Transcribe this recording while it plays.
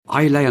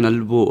I lay on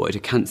a ward,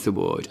 a cancer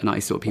ward, and I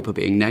saw people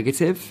being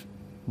negative,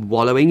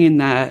 wallowing in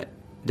their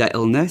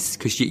illness,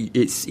 because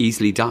it's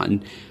easily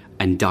done,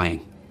 and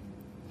dying.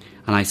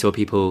 And I saw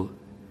people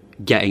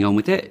getting on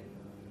with it,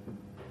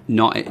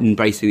 not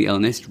embracing the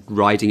illness,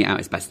 riding it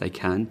out as best they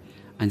can,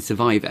 and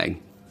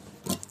surviving.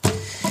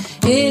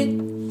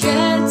 It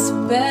gets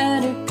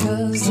better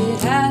 'cause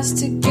it has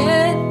to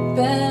get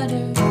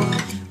better.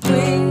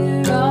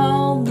 We're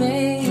all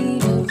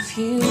made of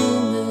human.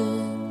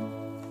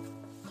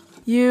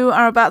 You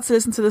are about to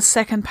listen to the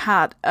second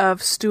part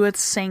of Stuart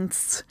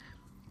Saint's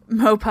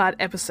Mopad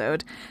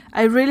episode.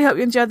 I really hope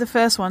you enjoyed the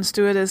first one.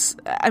 Stuart is,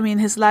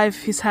 his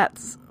life, he's had...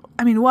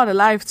 what a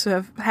life to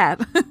have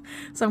had.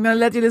 So I'm going to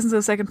let you listen to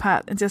the second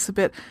part in just a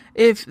bit.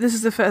 If this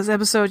is the first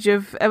episode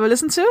you've ever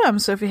listened to, I'm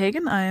Sophie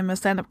Hagen. I am a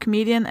stand-up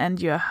comedian and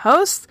your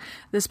host.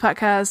 This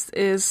podcast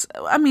is,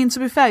 to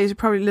be fair, you should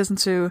probably listen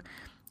to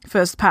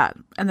first part,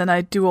 and then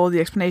I do all the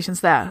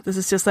explanations there. This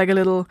is just like a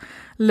little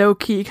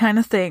low-key kind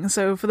of thing.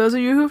 So for those of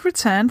you who've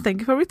returned,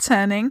 thank you for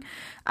returning.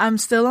 I'm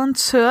still on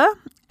tour,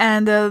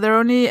 and there are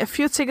only a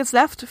few tickets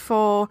left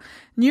for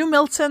New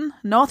Milton,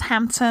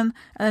 Northampton,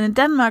 and then in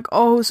Denmark,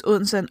 Aarhus,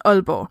 Odense, and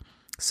Aalborg.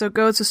 So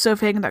go to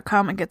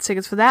sophiehagen.com and get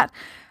tickets for that.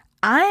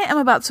 I am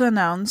about to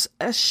announce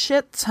a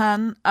shit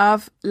ton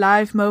of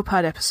live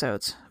Mopad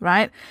episodes,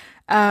 right?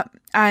 I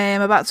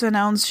am about to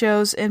announce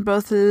shows in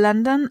both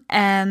London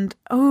and,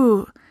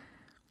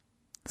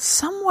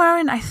 somewhere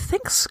in, I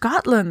think,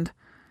 Scotland.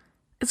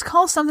 It's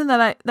called something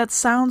that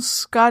sounds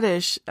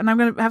Scottish, and I'm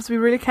going to have to be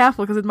really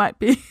careful because it might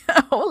be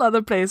a whole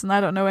other place and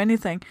I don't know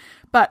anything.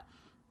 But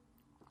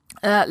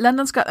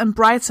London, Scotland, and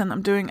Brighton,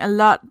 I'm doing a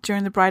lot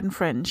during the Brighton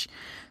Fringe.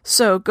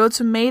 So go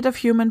to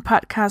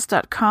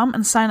madeofhumanpodcast.com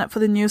and sign up for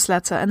the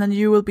newsletter, and then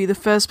you will be the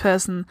first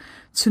person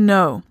to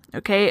know,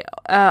 okay?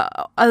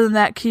 Other than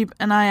that, keep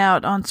an eye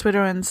out on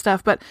Twitter and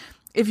stuff. But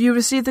if you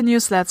receive the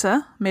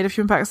newsletter,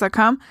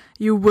 madeofhumanpodcast.com,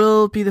 you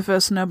will be the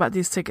first to know about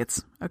these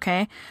tickets,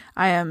 okay?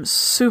 I am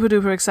super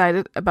duper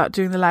excited about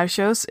doing the live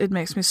shows. It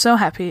makes me so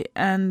happy.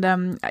 And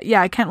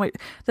I can't wait.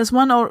 There's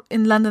one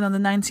in London on the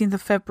 19th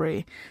of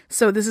February.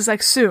 So this is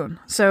like soon.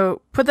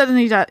 So put that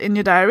in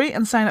your diary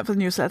and sign up for the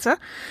newsletter.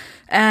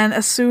 And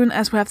as soon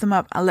as we have them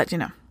up, I'll let you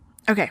know.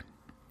 Okay.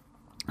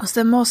 Was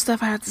there more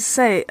stuff I had to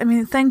say?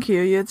 Thank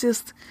you. You're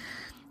just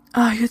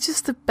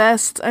the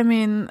best.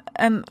 And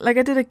like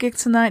I did a gig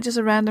tonight, just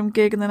a random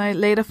gig, and then I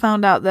later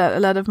found out that a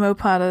lot of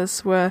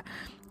Mopaders were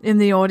in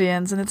the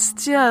audience, and it's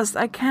just,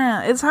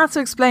 it's hard to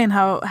explain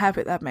how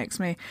happy that makes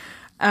me.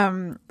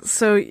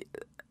 This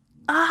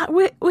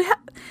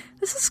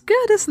is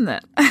good, isn't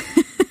it?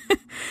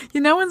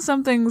 When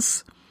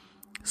something's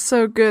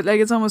so good,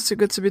 like it's almost too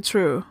good to be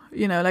true,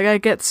 like I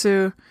get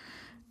to,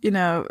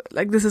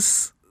 like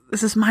this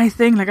is my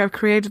thing, like I've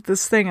created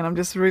this thing, and I'm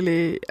just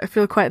I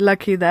feel quite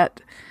lucky that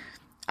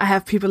I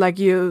have people like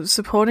you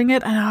supporting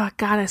it. And oh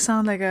god, I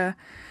sound like a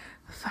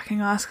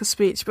fucking Oscar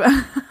speech, but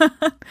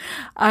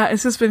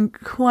it's just been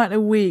quite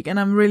a week, and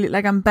I'm really,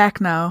 like, I'm back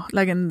now,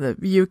 like in the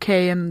UK,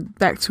 and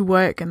back to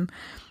work, and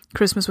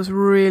Christmas was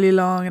really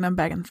long, and I'm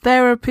back in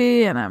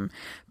therapy, and I'm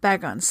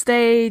back on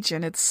stage,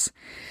 and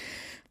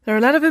there are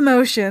a lot of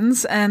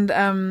emotions, and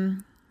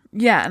and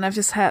I've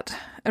just had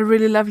a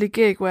really lovely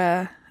gig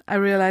where I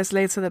realized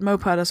later that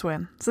Mopaders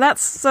win. So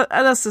that's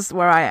just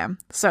where I am.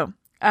 So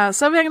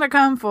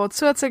sophiehagen.com for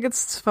tour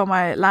tickets for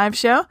my live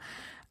show.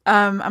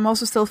 I'm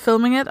also still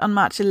filming it on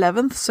March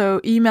 11th, so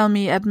email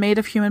me at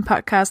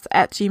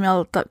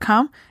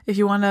madeofhumanpodcast@gmail.com if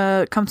you want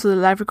to come to the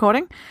live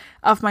recording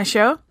of my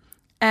show.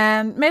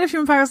 And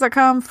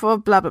madeofhumanpodcast.com for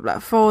blah blah blah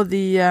for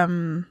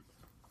the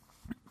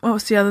what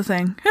was the other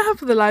thing?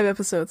 For the live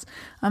episodes.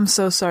 I'm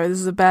so sorry, this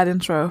is a bad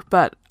intro,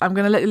 but I'm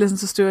going to let you listen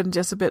to Stuart in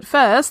just a bit.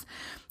 First,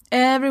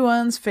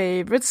 everyone's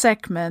favorite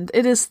segment.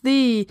 It is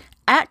the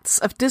Acts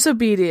of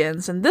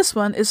Disobedience, and this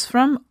one is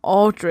from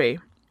Audrey.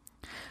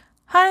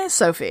 Hi,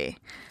 Sophie.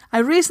 I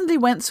recently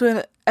went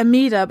to a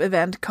meetup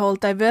event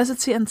called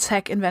Diversity and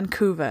Tech in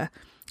Vancouver.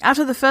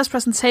 After the first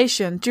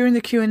presentation, during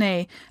the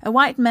Q&A, a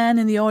white man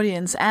in the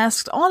audience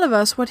asked all of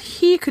us what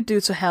he could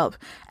do to help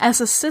as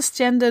a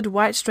cisgendered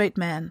white straight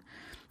man.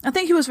 I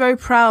think he was very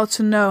proud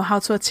to know how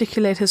to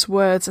articulate his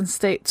words and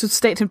state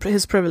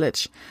his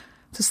privilege.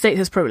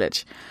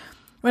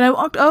 When I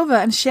walked over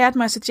and shared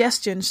my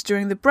suggestions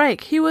during the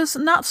break, he was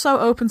not so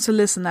open to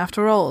listen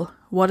after all.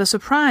 What a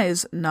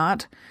surprise,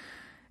 not.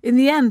 In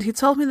the end, he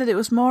told me that it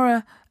was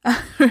more a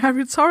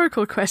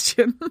rhetorical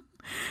question.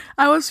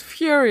 I was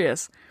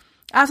furious.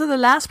 After the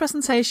last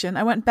presentation,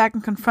 I went back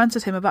and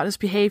confronted him about his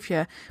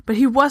behavior, but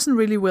he wasn't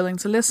really willing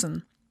to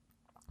listen.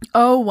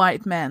 Oh,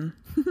 white man.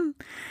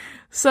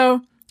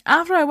 So,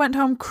 after I went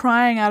home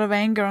crying out of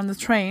anger on the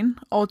train,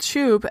 or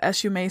tube,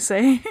 as you may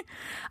say,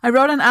 I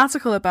wrote an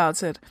article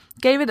about it,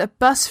 gave it a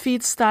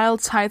BuzzFeed-style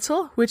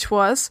title, which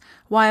was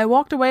Why I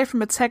Walked Away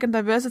from a Tech and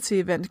Diversity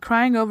Event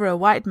Crying Over a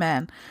White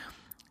Man,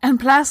 and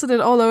plastered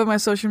it all over my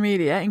social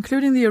media,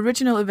 including the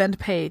original event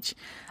page.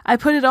 I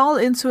put it all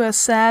into a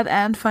sad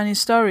and funny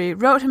story,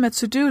 wrote him a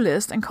to-do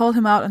list, and called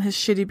him out on his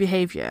shitty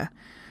behavior.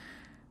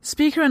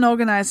 Speaker and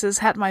organizers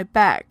had my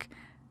back.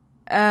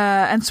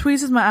 and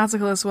tweeted my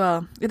article as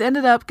well. It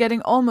ended up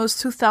getting almost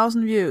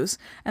 2,000 views,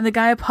 and the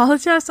guy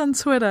apologized on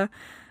Twitter.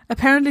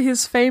 Apparently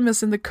he's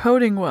famous in the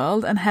coding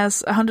world and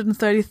has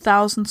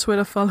 130,000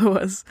 Twitter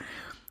followers.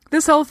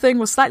 This whole thing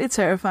was slightly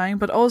terrifying,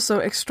 but also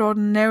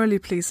extraordinarily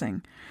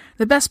pleasing.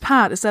 The best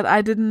part is that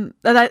I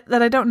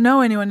don't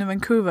know anyone in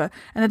Vancouver,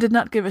 and I did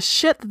not give a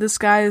shit that this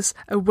guy is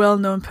a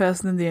well-known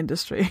person in the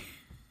industry.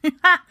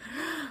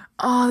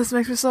 Oh, this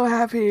makes me so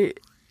happy.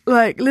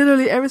 Like,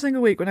 literally every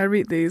single week when I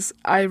read these,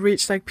 I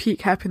reach, like,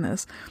 peak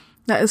happiness.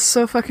 That is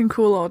so fucking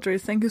cool, Audrey.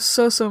 Thank you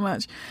so, so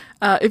much.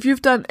 If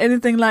you've done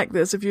anything like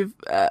this, if you've,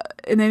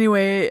 in any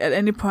way, at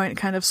any point,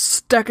 kind of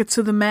stuck it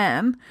to the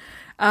man,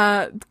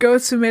 go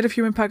to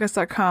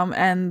madeofhumanpodcast.com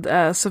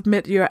and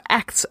submit your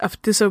acts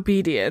of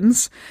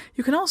disobedience.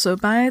 You can also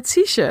buy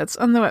t-shirts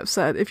on the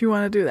website if you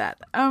want to do that.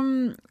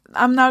 I'm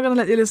now going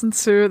to let you listen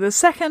to the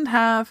second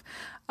half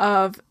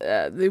of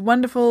the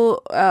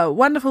wonderful,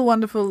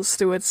 wonderful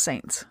Stuart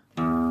Saint.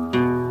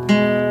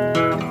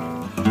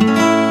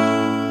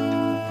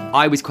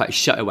 I was quite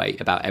shut away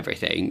about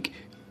everything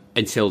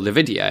until the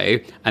video,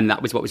 and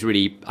that was what was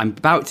really... I'm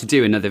about to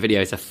do another video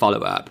as a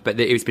follow-up, but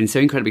it's been so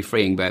incredibly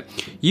freeing. But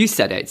you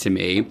said it to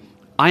me.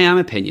 I am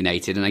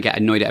opinionated, and I get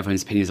annoyed at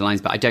everyone's opinions and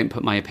lines, but I don't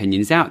put my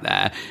opinions out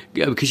there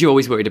because you're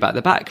always worried about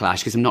the backlash,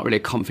 because I'm not really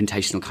a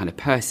confrontational kind of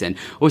person.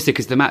 Also,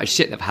 because the amount of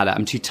shit they've had,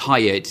 I'm too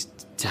tired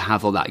to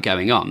have all that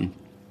going on.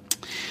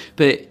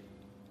 But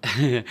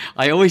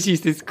I always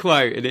use this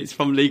quote, and it's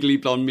from Legally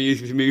Blonde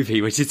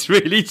movie, which is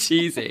really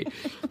cheesy.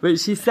 But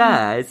she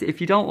says,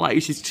 if you don't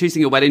like... She's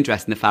choosing a wedding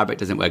dress and the fabric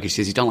doesn't work. She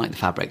says, you don't like the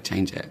fabric,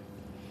 change it.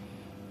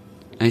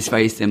 And it's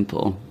very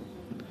simple.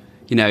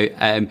 You know,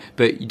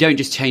 but you don't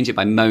just change it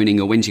by moaning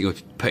or whinging or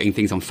putting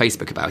things on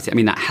Facebook about it. I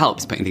mean, that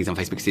helps, putting things on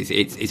Facebook, because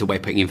it's a way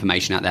of putting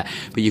information out there.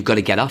 But you've got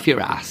to get off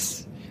your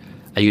ass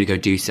and you've got to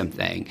go do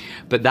something.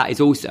 But that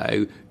is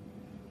also...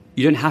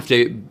 You don't have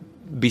to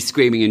be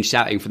screaming and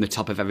shouting from the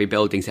top of every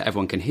building so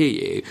everyone can hear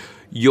you.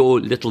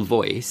 Your little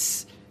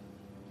voice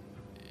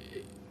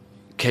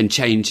can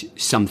change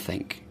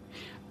something.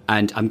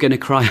 And I'm going to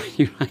cry on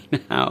you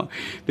right now,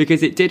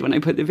 because it did when I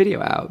put the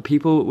video out.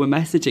 People were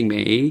messaging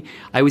me.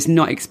 I was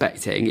not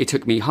expecting. It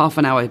took me half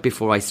an hour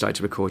before I started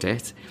to record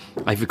it.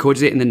 I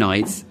recorded it in the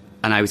night,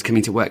 and I was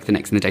coming to work the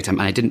next in the daytime,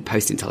 and I didn't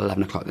post it until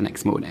 11 o'clock the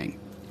next morning.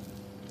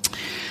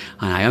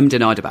 And I ummed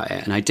and ahed about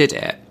it, and I did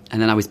it.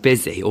 And then I was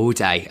busy all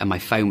day, and my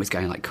phone was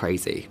going like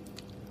crazy.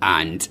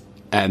 And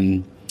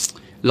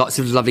lots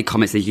of lovely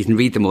comments, that you can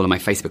read them all on my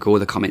Facebook, all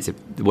the comments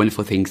of the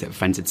wonderful things that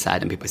friends had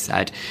said and people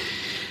said.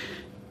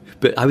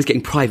 But I was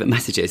getting private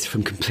messages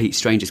from complete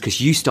strangers, because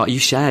you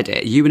shared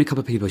it. You and a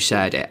couple of people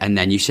shared it, and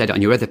then you shared it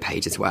on your other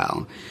page as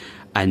well.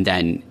 And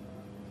then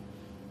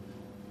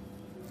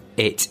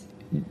it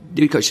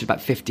got shared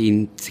about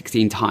 15,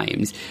 16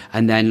 times.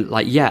 And then,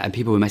 and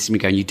people were messaging me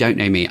going, you don't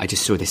know me, I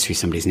just saw this through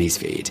somebody's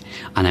newsfeed,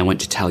 and I want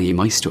to tell you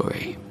my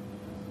story.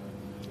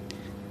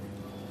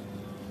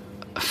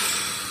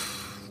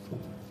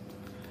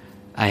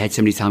 I had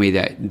somebody tell me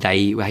that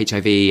they were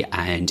HIV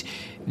and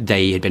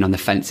they had been on the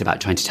fence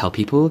about trying to tell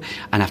people,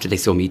 and after they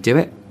saw me do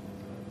it,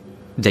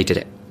 they did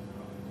it.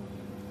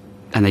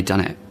 And they'd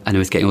done it, and I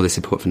was getting all the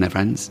support from their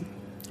friends.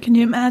 Can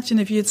you imagine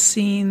if you'd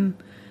seen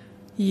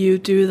you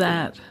do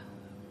that,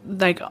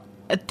 like,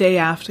 a day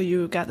after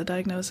you got the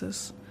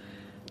diagnosis?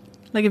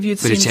 Like, if you'd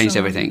seen... But it changed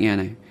someone... everything, yeah, I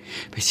know.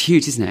 But it's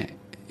huge, isn't it?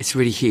 It's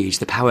really huge.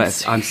 The power...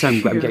 I'm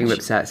getting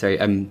upset, sorry.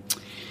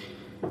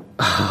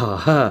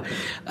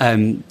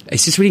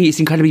 It's just really... It's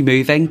incredibly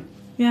moving.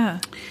 Yeah.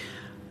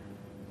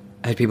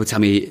 I had people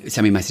send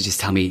me messages,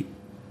 tell me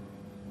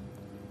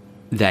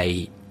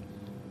they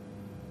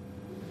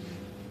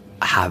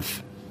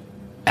have...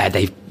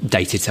 they've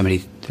dated somebody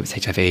that was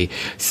HIV.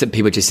 Some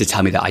people just to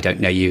tell me that I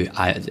don't know you.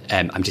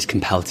 I'm just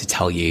compelled to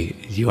tell you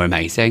you're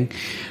amazing.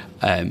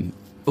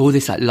 All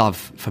this like love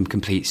from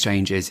complete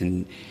strangers,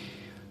 and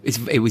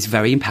it was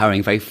very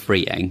empowering, very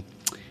freeing.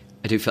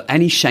 I don't feel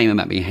any shame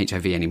about being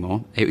HIV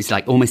anymore. It was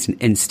like almost an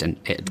instant.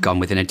 It had gone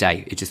within a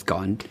day. It just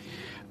gone.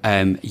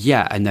 And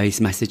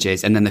those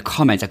messages, and then the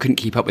comments. I couldn't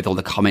keep up with all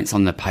the comments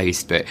on the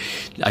post, but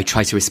I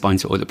tried to respond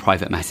to all the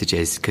private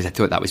messages because I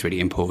thought that was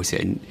really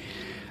important.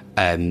 Crazy.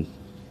 And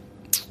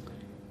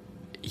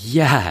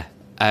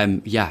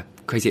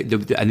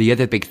the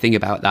other big thing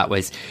about that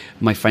was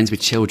my friends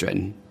with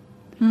children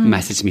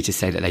messaged me to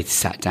say that they'd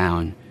sat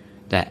down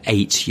their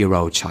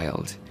 8-year-old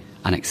child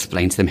and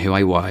explained to them who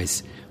I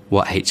was,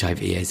 what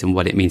HIV is, and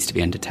what it means to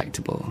be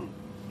undetectable.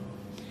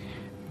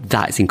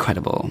 That is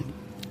incredible.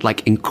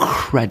 Like,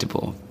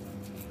 incredible.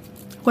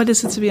 What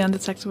is it to be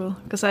undetectable?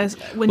 Because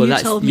when you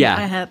told me,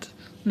 I had...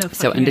 No,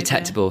 so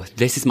undetectable. Idea.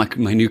 This is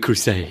my new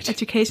crusade.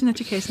 Education.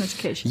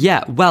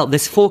 Yeah, well,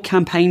 there's 4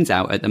 campaigns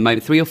out at the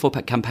moment, 3 or 4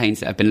 campaigns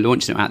that have been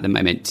launched at the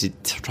moment to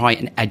try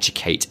and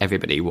educate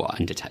everybody what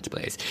undetectable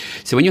is.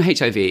 So when you're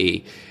HIV,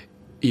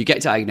 you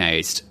get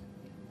diagnosed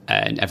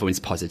and everyone's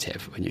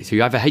positive. So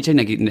you're either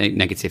HIV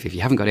negative if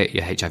you haven't got it,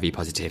 you're HIV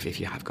positive if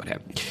you have got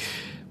it.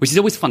 Which is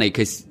always funny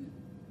because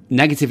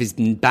negative is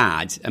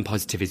bad and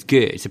positive is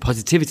good. So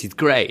positivity is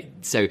great.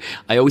 So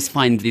I always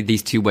find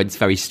these two words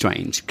very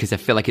strange because I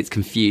feel like it's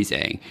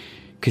confusing.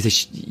 Because,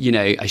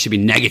 I should be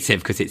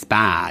negative because it's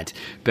bad,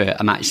 but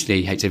I'm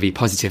actually HIV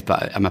positive,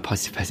 but I'm a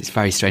positive person. It's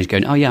very strange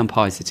going, oh, yeah, I'm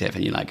positive.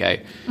 And you like go,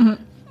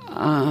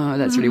 oh,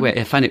 that's really weird.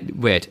 I find it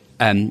weird.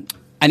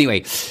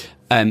 Anyway,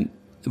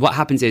 what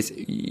happens is,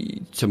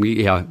 here's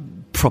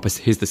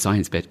the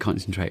science bit,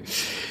 concentrate.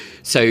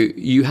 So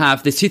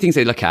there's two things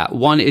they look at.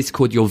 One is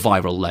called your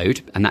viral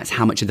load, and that's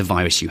how much of the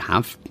virus you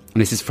have.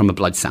 And this is from a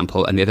blood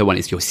sample. And the other one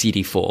is your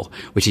CD4,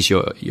 which is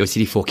your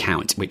CD4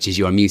 count, which is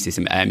your immune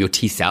system, your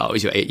T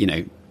cells, call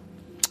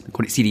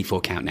it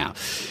CD4 count now.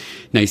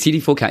 No,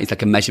 CD4 count is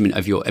like a measurement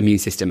of your immune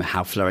system and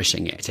how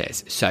flourishing it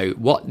is. So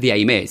what the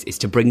aim is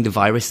to bring the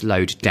virus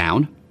load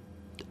down.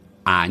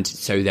 And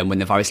so then when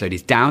the virus load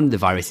is down, the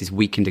virus is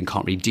weakened and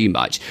can't really do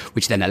much,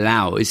 which then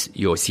allows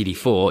your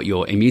CD4,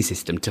 your immune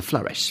system, to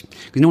flourish.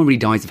 Because no one really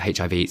dies of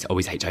HIV. It's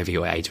always HIV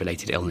or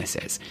AIDS-related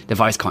illnesses. The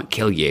virus can't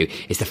kill you.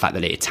 It's the fact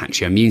that it attacks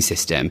your immune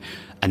system,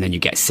 and then you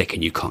get sick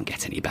and you can't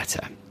get any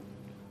better.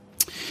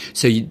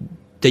 So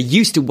they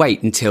used to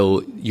wait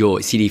until your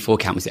CD4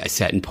 count was at a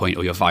certain point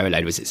or your viral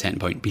load was at a certain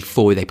point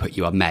before they put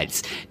you on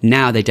meds.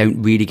 Now they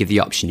don't really give the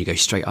option. You go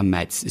straight on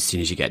meds as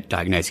soon as you get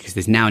diagnosed, because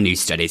there's now new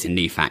studies and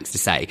new facts to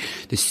say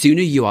the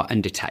sooner you are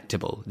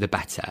undetectable, the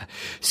better.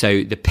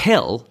 So the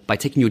pill, by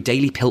taking your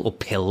daily pill or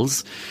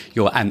pills,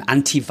 your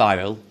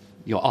antiviral,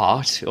 your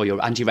ART or your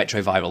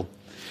antiretroviral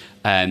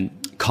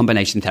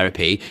combination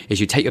therapy, is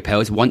you take your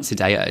pills once a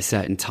day at a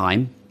certain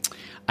time.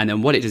 And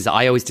then what it does,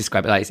 I always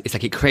describe it like, it's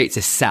like it creates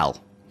a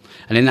cell.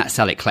 And in that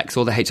cell, it collects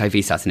all the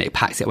HIV cells and it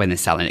packs it away in the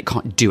cell and it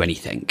can't do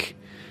anything.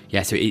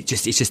 Yeah, so it's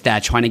just there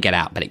trying to get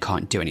out, but it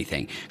can't do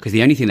anything. Because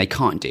the only thing they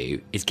can't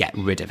do is get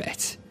rid of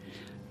it.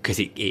 Because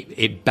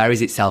it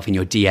buries itself in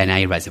your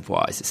DNA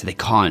reservoirs. So they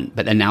can't,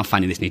 but they're now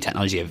finding this new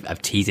technology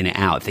of teasing it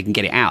out. If they can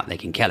get it out, they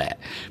can kill it.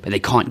 But they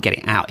can't get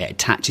it out. It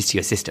attaches to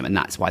your system, and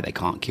that's why they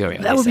can't cure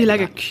it. That would be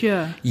like a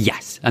cure.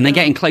 Yes, and they're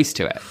getting close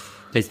to it.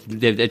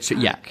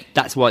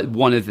 That's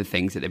one of the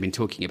things that they've been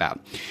talking about.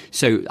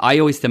 So I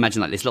always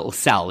imagine like this little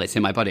cell that's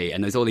in my body,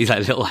 and there's all these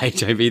like little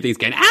HIV things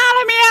going,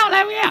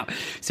 let me out.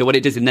 So what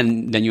it does, and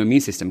then your immune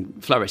system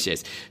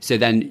flourishes. So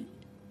then,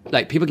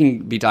 like, people can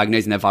be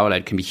diagnosed and their viral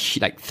load can be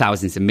like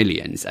thousands of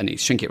millions, and it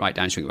shrink it right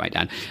down to,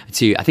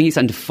 I think it's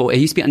under 40. It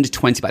used to be under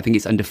 20, but I think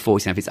it's under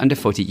 40. And if it's under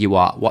 40, you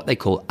are what they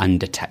call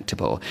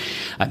undetectable.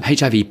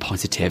 HIV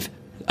positive,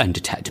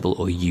 undetectable,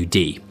 or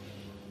UD.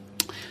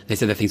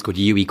 There's other things called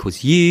U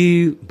equals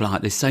U, blah.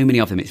 There's so many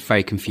of them, it's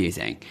very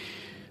confusing.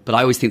 But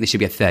I always think there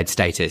should be a third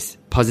status: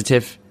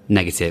 positive,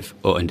 negative,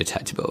 or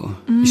undetectable.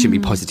 It shouldn't be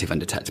positive,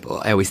 undetectable.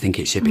 I always think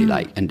it should be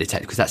like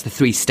undetectable, because that's the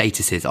three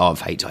statuses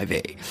of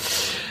HIV.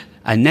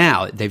 And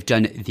now they've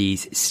done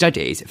these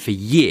studies for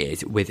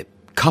years with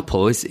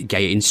couples,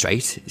 gay and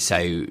straight,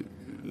 so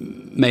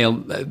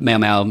male,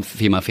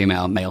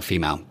 female, male,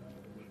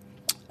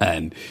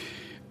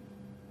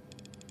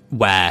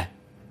 where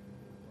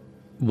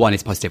one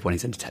is positive, one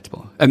is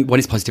undetectable. One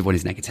is positive, one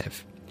is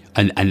negative.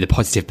 And the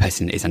positive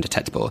person is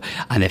undetectable.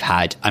 And they've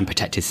had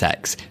unprotected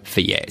sex for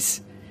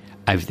years.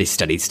 Over these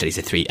studies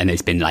of 3, and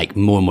there's been like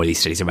more and more of these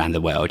studies around the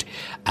world,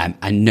 and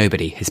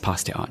nobody has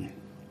passed it on.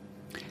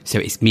 So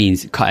it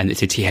means, and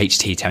so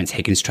THT, Terence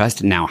Higgins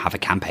Trust, now have a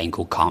campaign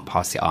called Can't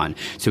Pass It On.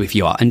 So if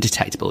you are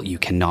undetectable, you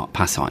cannot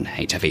pass on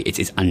HIV. It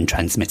is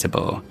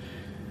untransmittable.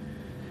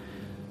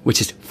 Which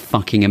is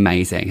fucking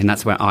amazing. And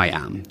that's where I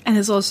am. And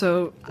it's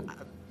also,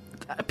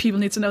 people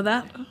need to know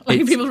that.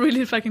 Like, people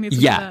really fucking need to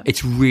know that. Yeah,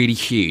 it's really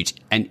huge.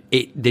 And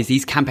there's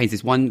these campaigns.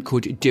 There's one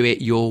called Do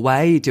It Your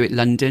Way, Do It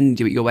London,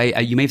 Do It Your Way.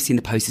 You may have seen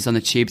the posters on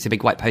the tube. It's a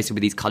big white poster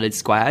with these coloured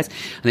squares.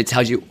 And it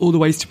tells you all the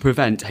ways to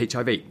prevent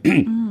HIV.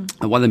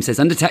 And one of them says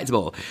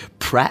undetectable: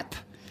 PrEP,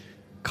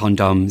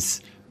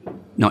 condoms,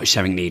 not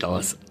sharing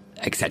needles,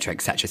 etc.,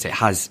 etc. So it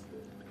has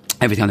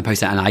everything on the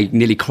poster, and I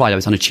nearly cried. I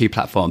was on a tube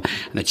platform,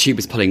 and the tube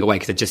was pulling away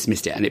because I just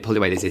missed it, and it pulled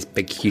away. There's this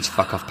big, huge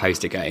fuck-off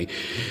poster going,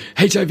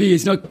 HIV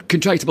is not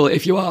contractable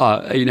if you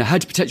are, how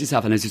to protect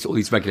yourself. And there's just all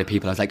these regular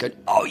people. I was like,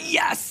 oh,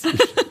 yes!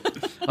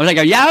 I was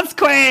like, yes,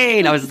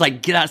 queen! I was just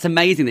like, that's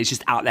amazing that it's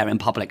just out there in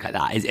public like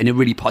that, in a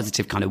really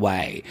positive kind of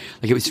way.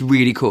 Like, it was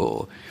really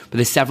cool. But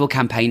there's several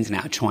campaigns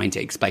now trying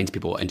to explain to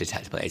people what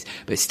undetectable is,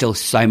 but still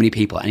so many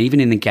people, and even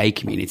in the gay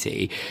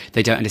community,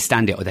 they don't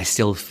understand it, or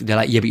they're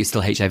like, yeah, but you're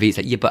still HIV. It's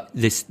like, yeah, but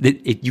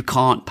you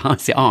can't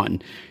pass it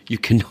on. You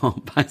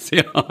cannot pass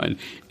it on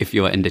if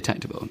you're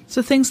undetectable.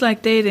 So things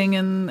like dating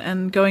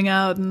and going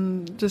out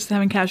and just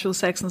having casual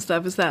sex and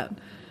stuff, is that?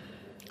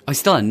 Oh, it's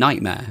still a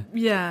nightmare.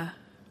 Yeah.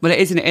 Well, it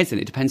is and it isn't.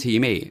 It depends who you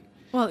meet.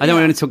 Well, I don't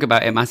want to talk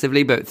about it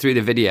massively, but through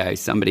the video,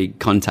 somebody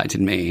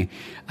contacted me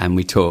and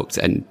we talked,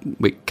 and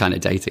we're kind of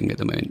dating at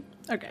the moment.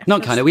 Okay.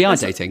 Not kind of, we are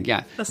dating,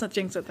 yeah. Let's not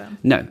jinx it then.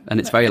 No, and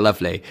it's very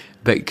lovely,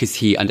 but because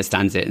he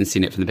understands it and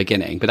seen it from the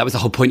beginning. But that was the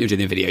whole point of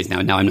doing the videos now.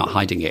 Now I'm not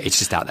hiding it. It's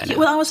just out there now.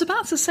 Well, I was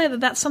about to say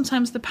that that's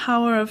sometimes the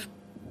power of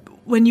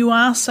when you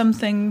are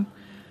something,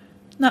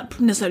 not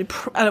necessarily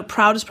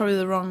proud is probably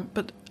the wrong,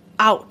 but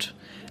out.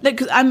 like,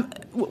 'cause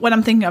what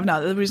I'm thinking of now,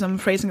 the reason I'm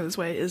phrasing it this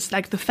way is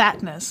like the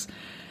fatness.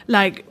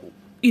 Like,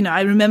 you know,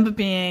 I remember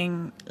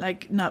being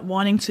like not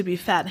wanting to be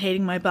fat,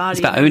 hating my body. It's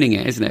about owning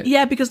it, isn't it?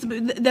 Yeah, because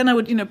then I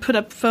would, you know, put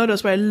up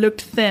photos where I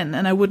looked thin,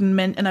 and I wouldn't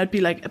and I'd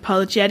be like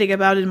apologetic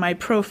about it in my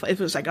profile. It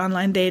was like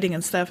online dating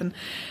and stuff, and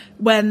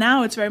where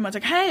now it's very much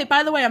like, hey,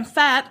 by the way, I'm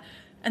fat,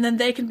 and then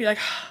they can be like,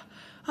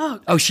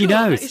 oh, she cool.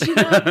 knows. She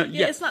knows.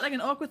 Yeah, it's not like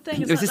an awkward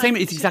thing. It's the same.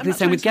 It's exactly the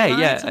same with gay.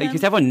 Yeah,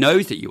 because everyone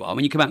knows that you are.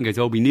 When you come out and goes,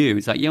 "Oh, we knew,"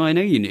 it's like, "Yeah, I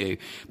know you knew,"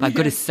 but I've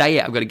got to say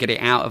it. I've got to get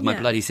it out of my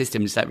bloody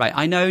system. It's like, right,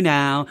 I know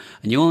now,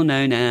 and you all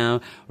know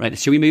now. Right,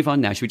 should we move on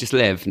now? Should we just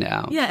live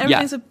now? Yeah,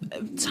 everything's a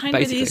tiny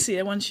bit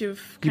easier once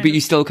you've. But you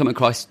still come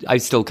across. I'm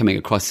still coming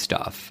across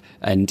stuff,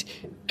 and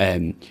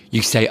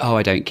you say, "Oh,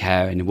 I don't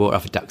care," and water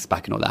off a duck's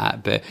back and all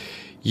that, but.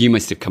 You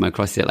must have come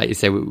across it, like you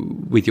say,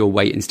 with your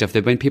weight and stuff.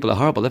 When people are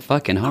horrible, they're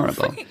fucking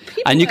horrible.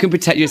 And you can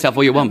protect yourself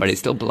all you want, but it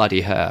still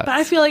bloody hurts. But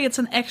I feel like it's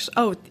an extra...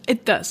 Oh,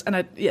 it does. And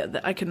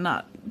I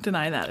cannot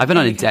deny that. I've been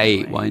on a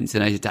date once,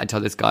 and I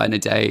told this guy on a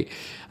date,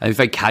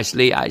 very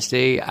casually,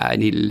 actually,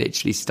 and he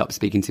literally stopped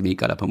speaking to me,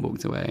 got up and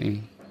walked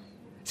away.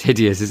 It's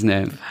hideous, isn't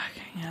it?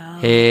 Fucking hell.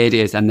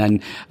 Hideous. And then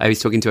I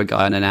was talking to a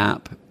guy on an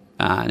app,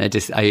 and I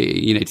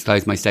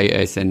disclosed my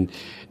status, and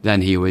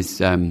then he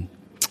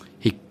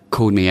he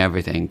called me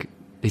everything.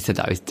 He said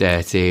that I was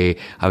dirty.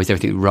 I was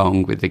everything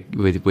wrong with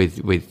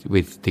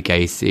the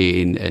gay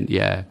scene, and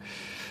yeah.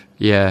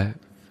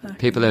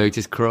 People are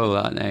just cruel,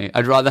 aren't they?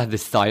 I'd rather have the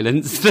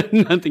silence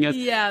than nothing else.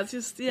 Yeah,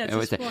 just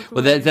walk away.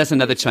 Well, there's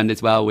another trend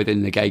as well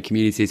within the gay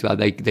community as well.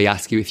 They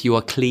ask you if you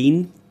are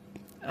clean.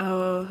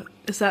 Oh,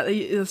 that's a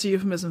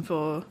euphemism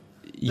for?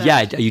 That?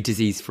 Yeah, are you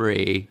disease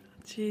free?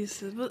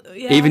 Jesus,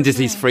 even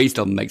disease free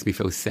still makes me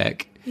feel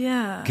sick.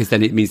 Yeah, because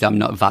then it means I'm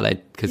not valid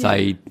because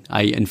I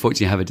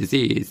unfortunately have a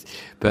disease.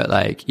 But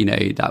like, you know,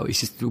 that was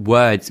just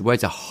words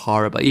are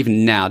horrible.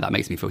 Even now that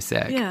makes me feel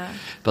sick. Yeah.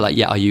 But like,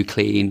 are you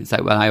clean?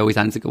 So when I always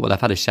answer, well, I've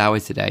had a shower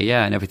today,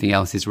 and everything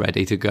else is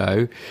ready to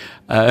go.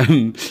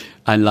 And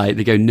like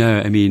they go, no,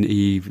 I mean,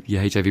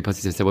 you're HIV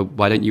positive. So well,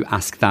 why don't you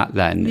ask that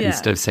then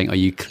instead of saying, are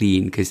you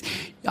clean? Because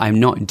I'm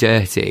not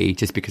dirty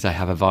just because I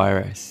have a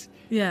virus.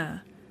 Yeah.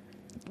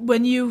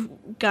 When you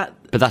got...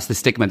 But that's the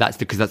stigma. That's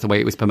because that's the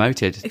way it was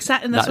promoted.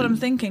 Exactly, and that's what I'm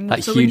thinking. That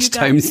huge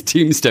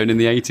tombstone in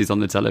the 80s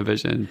on the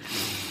television.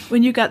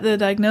 When you got the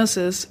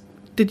diagnosis,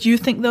 did you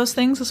think those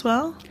things as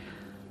well?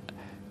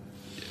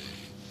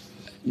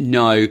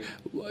 No,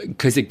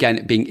 because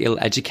again, being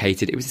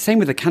ill-educated, it was the same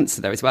with the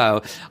cancer there as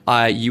well.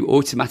 You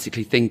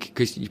automatically think,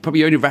 because you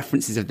probably only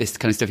references of this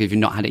kind of stuff if you've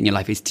not had it in your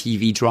life is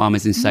TV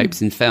dramas and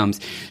soaps and films.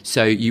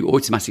 So you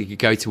automatically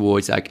go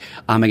towards like,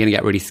 am I going to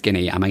get really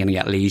skinny? Am I going to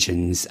get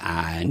lesions?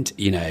 And,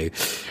 you know,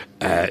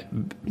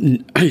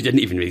 you didn't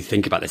even really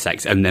think about the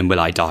sex. And then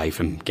will I die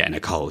from getting a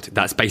cold?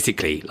 That's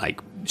basically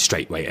like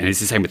straight away. And it's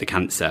the same with the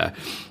cancer.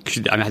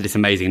 I had this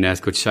amazing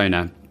nurse called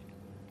Shona.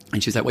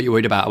 And she was like, what are you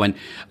worried about? I went,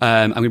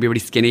 I'm going to be really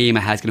skinny. My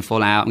hair's going to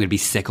fall out. I'm going to be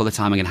sick all the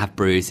time. I'm going to have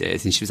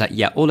bruises. And she was like,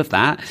 yeah, all of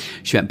that.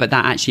 She went, but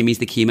that actually means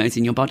the chemo's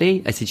in your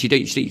body. I said, you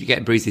don't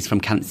get bruises from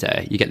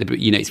cancer. You get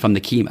it's from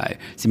the chemo.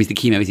 So it means the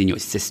chemo is in your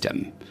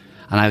system.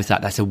 And I was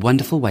like, that's a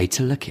wonderful way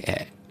to look at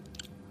it.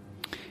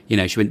 You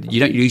know, she went, you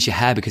don't lose your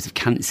hair because of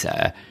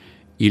cancer.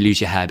 You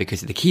lose your hair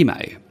because of the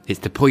chemo.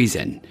 It's the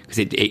poison, because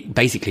it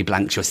basically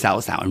blanks your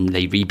cells out and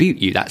they reboot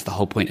you. That's the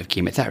whole point of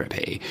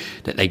chemotherapy,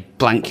 that they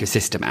blank your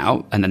system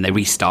out and then they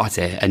restart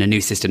it and a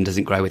new system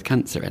doesn't grow with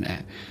cancer in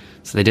it.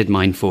 So they did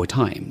mine 4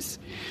 times.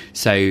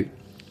 So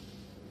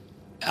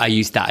I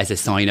used that as a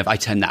sign of, I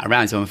turned that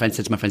around. So my friend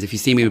said to my friends, if you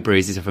see me with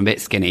bruises, if I'm a bit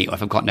skinny or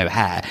if I've got no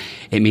hair,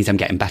 it means I'm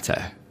getting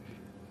better,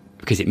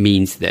 because it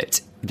means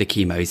that the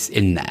chemo's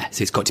in there.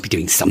 So it's got to be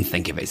doing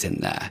something if it's in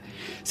there.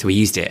 So we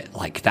used it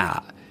like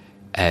that.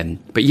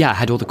 But yeah, I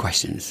had all the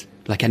questions,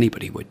 like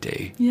anybody would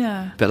do.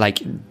 Yeah. But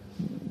like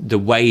the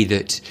way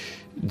that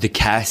the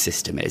care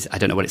system is, I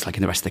don't know what it's like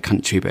in the rest of the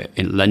country, but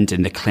in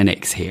London, the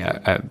clinics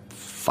here are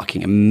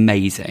fucking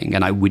amazing.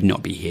 And I would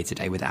not be here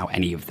today without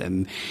any of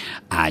them.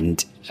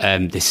 And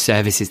the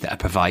services that are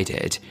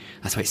provided,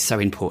 that's why it's so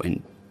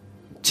important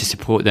to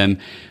support them.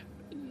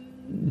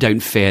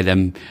 Don't fear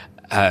them.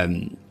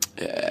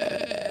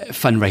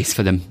 Fundraise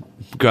for them.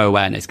 Grow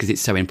awareness, because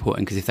it's so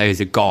important. Because if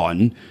those are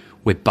gone,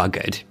 we're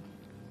buggered.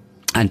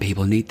 And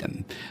people need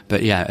them.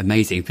 But yeah,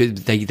 amazing.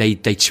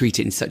 They treat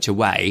it in such a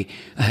way,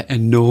 a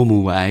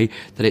normal way,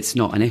 that it's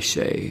not an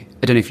issue.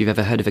 I don't know if you've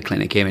ever heard of a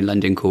clinic here in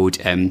London called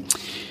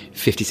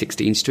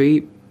 5016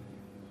 Street.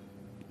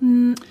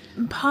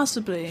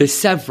 Possibly. There's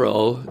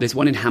several. There's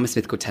one in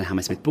Hammersmith called 10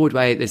 Hammersmith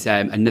Broadway. There's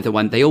another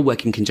one. They all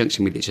work in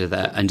conjunction with each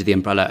other under the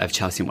umbrella of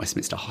Chelsea and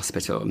Westminster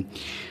Hospital.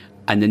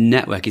 And the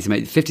network is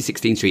amazing.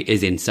 5016 Street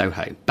is in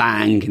Soho,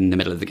 bang in the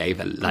middle of the gay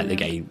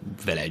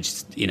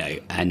village, you know.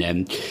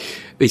 And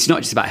it's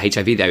not just about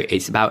HIV though;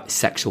 it's about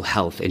sexual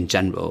health in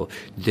general.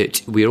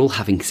 That we're all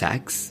having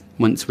sex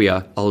once we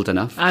are old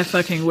enough. I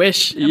fucking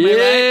wish.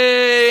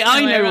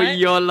 I know what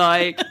you're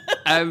like.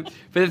 But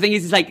the thing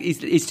is,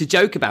 it's to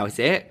joke about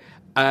it.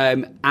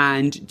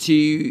 and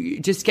to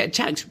just get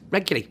checked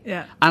regularly.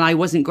 Yeah. And I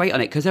wasn't great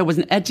on it because I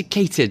wasn't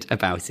educated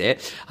about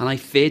it, and I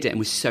feared it and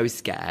was so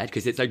scared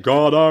because it's like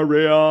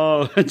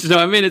gonorrhea. Do you know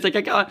what I mean? It's like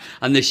I can't.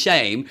 And the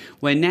shame.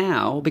 Where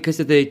now, because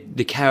of the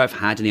care I've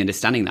had and the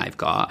understanding that I've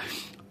got,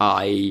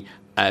 I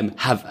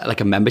have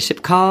like a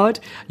membership card.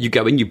 You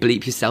go in, you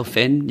bleep yourself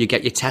in, you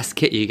get your test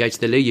kit, you go to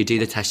the loo, you do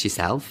the test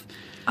yourself.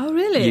 Oh,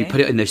 really? You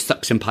put it in the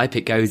suction pipe,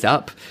 it goes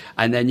up,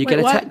 and then you Wait, get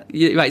a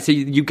what? right. So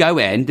you go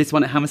in. This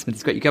one at Hammersmith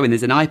is great. You go in.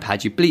 There's an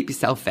iPad. You bleep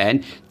yourself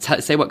in.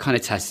 Say what kind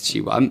of tests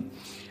you want,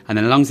 and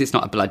then as long as it's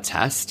not a blood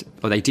test,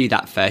 or they do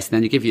that first, and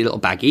then you give you a little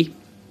baggie.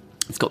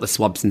 It's got the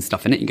swabs and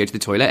stuff in it. You go to the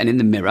toilet, and in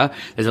the mirror,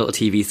 there's a little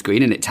TV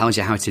screen, and it tells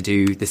you how to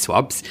do the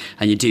swabs,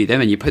 and you do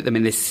them, and you put them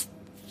in this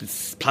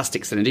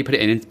plastic cylinder. You put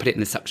it in, and put it in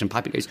the suction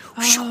pipe. It goes.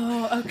 Whoosh.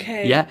 Oh,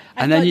 okay. Yeah,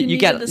 I and then thought you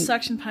get the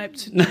suction pipe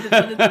to do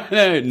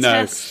the no.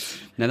 test.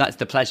 No, that's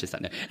the pleasure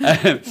center.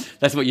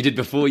 That's what you did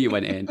before you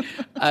went in.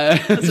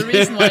 That's the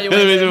reason why you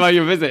went the reason in. why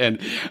you're visiting.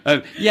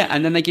 Yeah,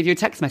 and then they give you a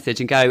text message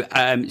and go,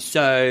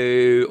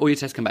 so all your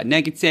tests come back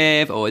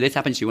negative, or this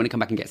happens, you want to come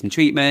back and get some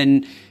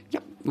treatment.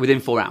 Yep, within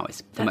 4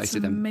 hours for most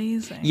of them.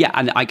 Amazing. Yeah,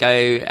 and I go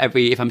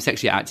if I'm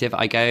sexually active,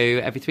 I go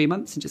every 3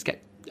 months and just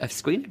get a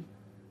screening.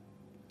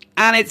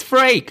 And it's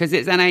free because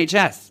it's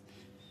NHS.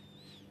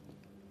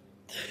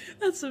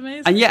 That's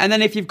amazing. And yeah, and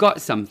then if you've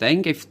got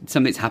something, if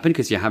something's happened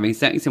because you're having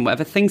sex and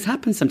whatever, things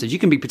happen sometimes. You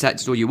can be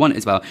protected all you want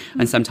as well.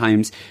 And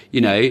sometimes,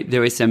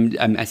 there are some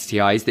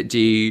STIs that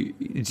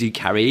do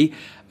carry.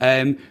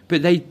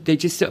 But they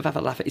just sort of have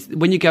a laugh.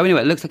 When you go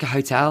anywhere, it looks like a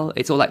hotel.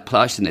 It's all like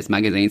plush and it's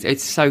magazines.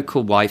 It's so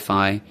cool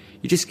Wi-Fi.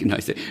 You just,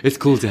 it's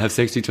cool to have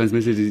sexually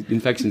transmitted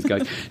infections,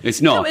 guys.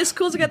 It's not. No, it's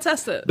cool to get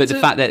tested. But the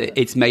fact that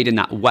it's made in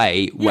that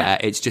way where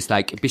it's just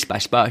like bish,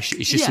 bash, bush,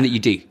 it's just something you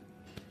do.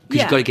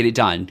 Because you've got to get it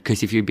done.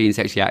 Because if you're being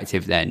sexually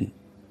active, then...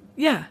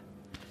 Yeah.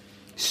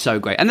 So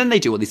great. And then they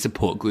do all these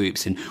support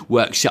groups and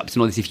workshops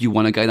and all this if you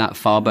want to go that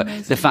far. But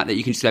the fact that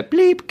you can just go,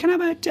 bleep, can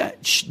I have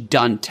a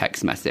done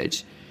text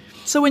message?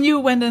 So when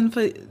you went in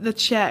for the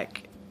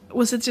check,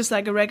 was it just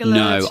like a regular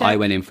No, check? I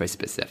went in for a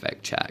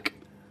specific check.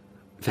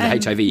 For the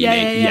HIV, you yeah,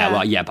 mean?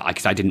 yeah. Yeah, but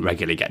because I didn't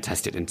regularly get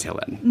tested until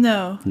then.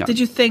 No. No. Did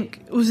you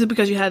think, was it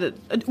because you had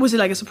it, was it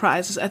like a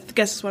surprise? I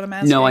guess that's what I'm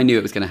asking. No, I knew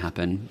it was going to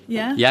happen.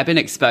 Yeah? Yeah, I've been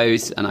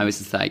exposed and I was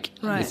just like,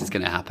 Right. this is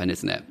going to happen,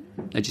 isn't it?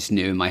 I just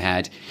knew in my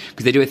head.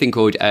 Because they do a thing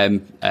called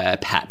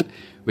PEP,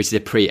 which is a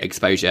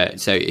pre-exposure.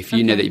 So if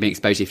you know that you've been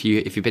exposed, if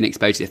you've been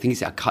exposed, I think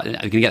I'm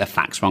going to get the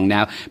facts wrong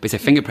now, but it's a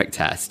finger prick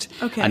test.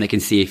 Okay. And they can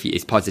see if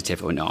it's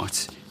positive or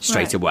not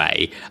straight Right.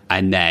 away.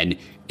 And then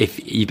if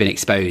you've been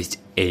exposed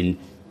in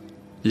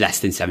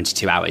less than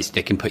 72 hours,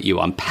 they can put you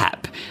on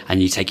PEP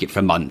and you take it for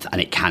a month and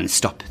it can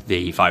stop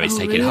the virus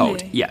taking hold.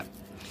 really? Yeah.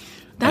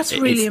 That's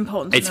really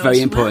important to It's know very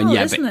as important, well,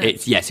 yeah. isn't But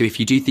it? so if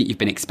you do think you've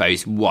been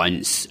exposed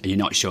once and you're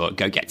not sure,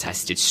 go get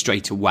tested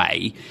straight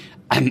away,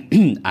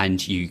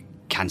 and you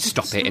can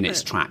stop it in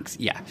its tracks.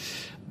 Yeah,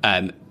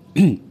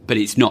 but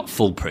it's not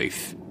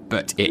foolproof.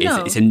 But it is.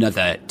 No. It's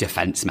another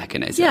defense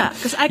mechanism. Yeah,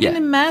 because I can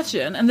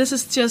imagine, and this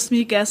is just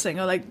me guessing,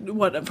 or like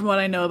from what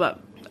I know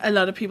about a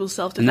lot of people's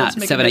And self-defense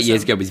that 7-8 years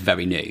mechanism. ago was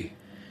very new.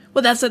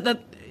 Well, that's it.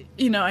 That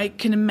I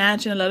can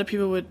imagine a lot of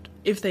people would,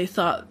 if they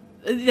thought,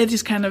 they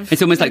just kind of.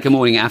 It's almost like a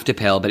morning after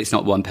pill, but it's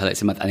not one pill;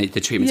 it's a month, and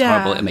the treatment's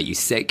Yeah. horrible. It make you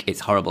sick. It's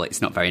horrible.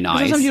 It's not very nice.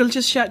 Sometimes you'll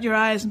just shut your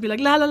eyes and be like,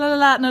 la la la la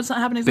la. No, it's not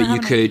happening. It's But not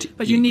you happening. could.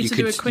 But you need to do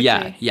could- it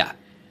quickly. Yeah.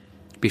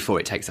 Before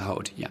it takes a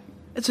hold. Yeah.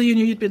 So you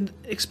knew you'd been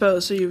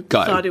exposed, so you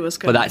Go. thought it was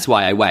good. Well, that's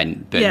why I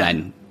went, but Yeah.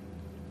 then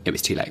it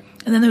was too late.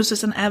 And then there was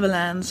just an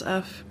avalanche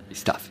of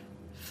Stuff.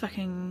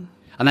 fucking.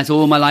 And that's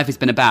all my life has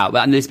been about.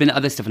 And there's been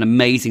other stuff and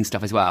amazing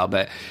stuff as well.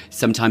 But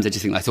sometimes I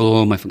just think that's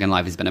all my fucking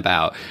life has been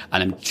about.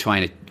 And I'm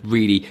trying to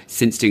really,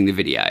 since doing the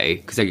video,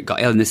 because I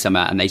got ill in the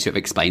summer and they sort of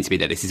explained to me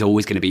that this is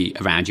always going to be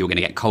around. You're going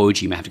to get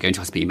cold. You may have to go into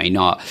hospital. You may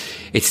not.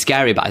 It's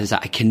scary, but I was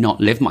like, I cannot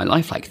live my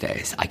life like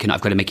this. I've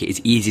got to make it as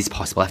easy as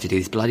possible. I have to do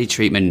this bloody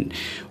treatment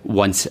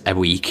once a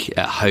week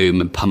at home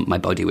and pump my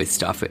body with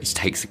stuff, which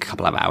takes a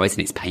couple of hours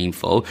and it's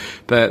painful.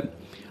 But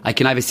I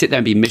can either sit there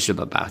and be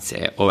miserable about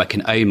it, or I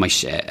can own my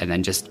shit and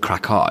then just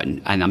crack on.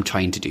 And I'm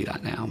trying to do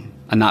that now.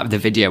 And the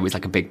video was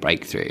like a big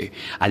breakthrough.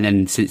 And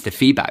then since the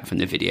feedback from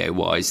the video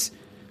was,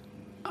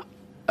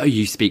 oh,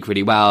 you speak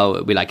really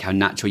well. We like how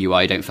natural you are.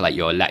 I don't feel like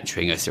you're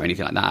lecturing us or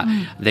anything like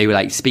that. They were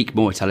like, speak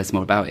more, tell us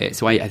more about it.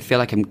 So I feel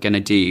like I'm going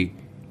to do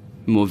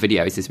more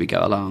videos as we go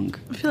along.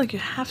 I feel like you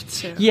have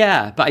to.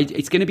 Yeah, but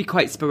it's going to be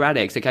quite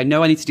sporadic. It's like I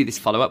know I need to do this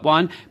follow-up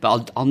one,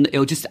 but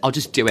I'll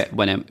just do it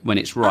when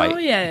it's right. Oh,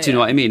 yeah, do you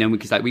know what I mean? And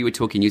because like we were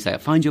talking, you say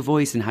find your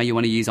voice and how you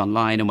want to use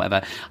online and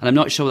whatever. And I'm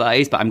not sure what that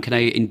is, but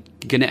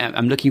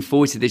I'm looking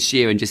forward to this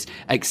year and just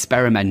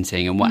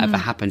experimenting and whatever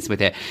happens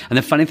with it. And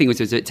the funny thing was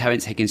that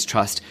Terence Higgins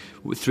Trust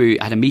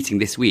had a meeting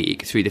this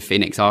week through the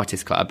Phoenix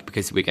Artists Club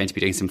because we're going to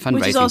be doing some fundraising.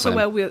 Which is also for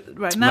where them. we're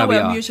right now, Where we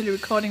where I'm are. usually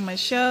recording my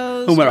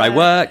shows. And where I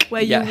work.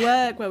 Where Yeah. you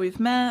work, where we've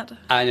met.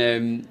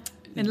 And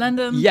in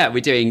London. Yeah,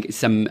 we're doing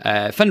some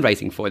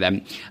fundraising for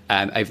them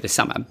over the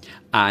summer,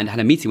 and had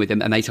a meeting with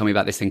them, and they told me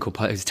about this thing called.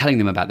 I was telling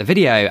them about the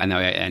video, and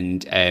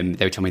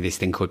they were telling me this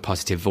thing called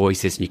Positive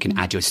Voices, and you can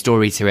add your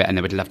story to it, and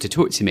they would love to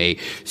talk to me.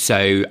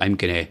 So I'm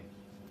gonna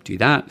do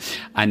that,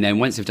 and then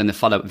once I've done the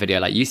follow-up video,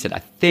 like you said, I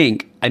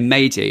think I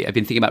may do. I've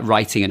been thinking about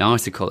writing an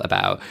article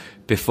about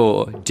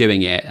before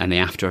doing it and the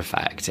after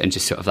effect, and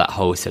just sort of that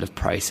whole sort of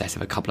process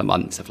of a couple of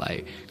months of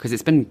like, because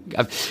it's been,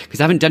 because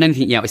I haven't done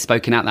anything yet. I've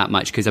spoken out that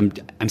much because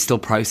I'm still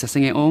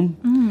processing it all.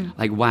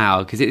 Like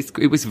wow, because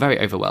it was very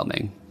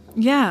overwhelming.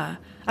 Yeah,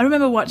 I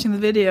remember watching the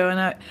video,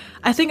 and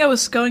I think I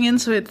was going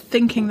into it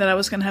thinking that I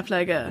was going to have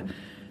like a,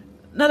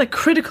 not a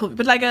critical,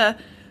 but like a,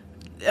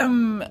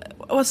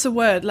 what's the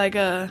word? Like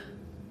a,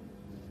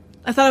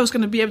 I thought I was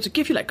going to be able to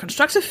give you like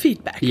constructive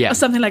feedback or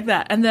something like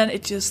that, and then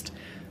it just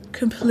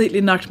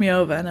completely knocked me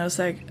over, and I was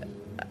like,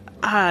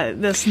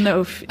 there's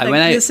no,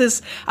 I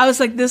was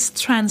like, this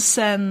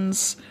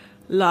transcends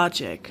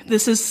logic.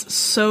 This is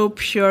so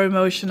pure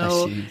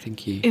emotional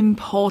Thank you.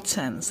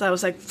 importance. I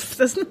was like,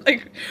 that's not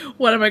like,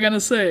 what am I going to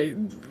say?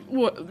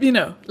 What,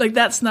 like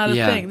that's not a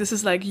thing. This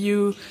is like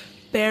you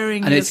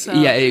bearing and yourself.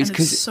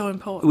 It's so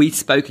important. We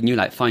spoke, and you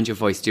like find your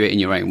voice, do it in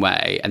your own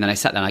way. And then I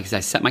sat there, I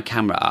set my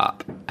camera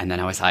up, and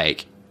then I was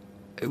like,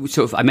 sort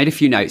of, I made a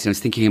few notes, and I was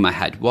thinking in my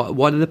head,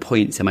 what are the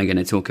points am I going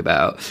to talk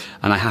about?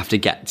 And I have to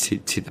get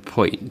to the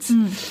points.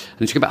 And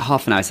it took about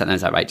half an hour. I sat there, and I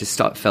was like, right, just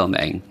start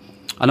filming.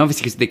 And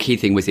obviously, because the key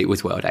thing was it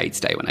was World AIDS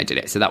Day when I did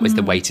it, so that was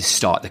the way to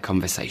start the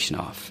conversation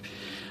off.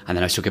 And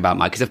then I was talking about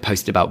because I've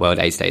posted about World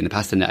AIDS Day in the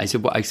past, and I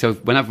said, so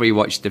when I've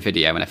rewatched the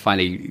video, and I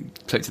finally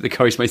took to the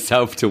courage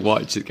myself to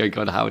watch it, go,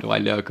 God, how do I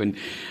look and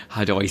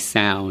how do I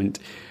sound?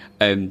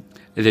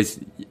 There's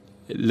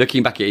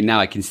looking back at it now,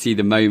 I can see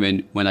the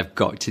moment when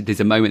there's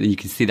a moment that you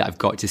can see that I've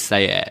got to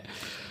say it.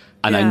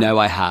 And I know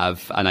I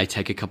have, and I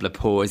take a couple of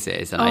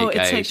pauses, and I go,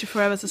 it takes you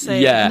forever to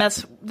say it,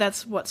 and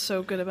that's what's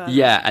so good about it.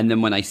 Yeah, and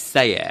then when I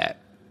say it,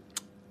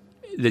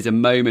 there's a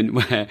moment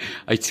where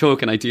I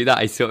talk and I do that.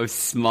 I sort of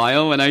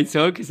smile when I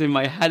talk, because in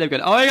my head I'm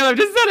going, oh my God, I've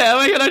just said it. Oh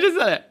my God, I just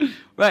said it.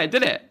 Right, I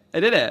did it.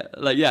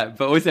 Like, yeah,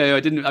 but also I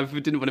didn't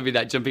want to be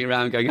that jumping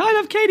around going, I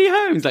love Katie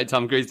Holmes, like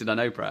Tom Cruise did on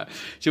Oprah.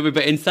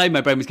 But inside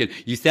my brain was going,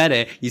 you said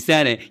it. Do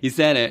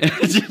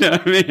you know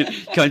what I mean?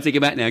 Can't take it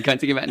back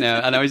now.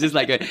 And I was just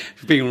like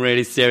being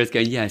really serious,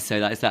 going, yeah, so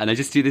that's that. And I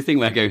just do this thing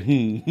where I go,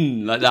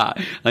 like that.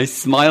 And I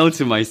smile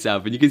to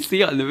myself, and you can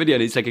see it on the video,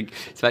 and it's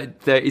about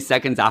 30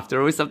 seconds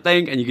after or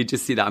something, and you can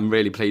just see that I'm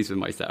really pleased with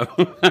myself.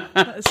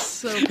 That's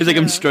so it's like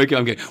I'm stroking,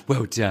 I'm going,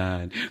 well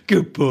done,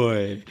 good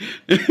boy.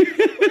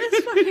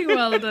 It's fucking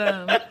well done.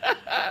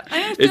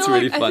 It's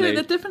really funny. I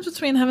feel the difference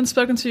between having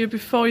spoken to you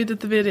before you did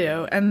the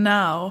video and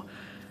now,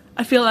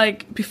 I feel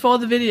like before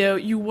the video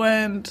you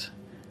weren't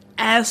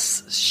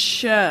as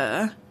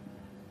sure.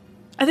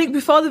 I think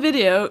before the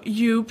video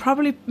you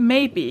probably,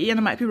 maybe, and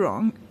I might be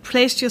wrong,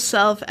 placed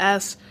yourself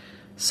as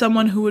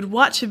someone who would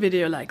watch a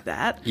video like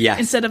that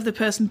instead of the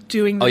person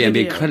doing the video. I'd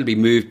be incredibly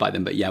moved by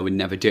them, but I would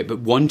never do it.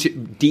 But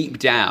deep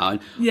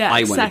down,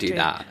 I want to do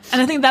that.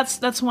 And I think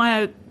that's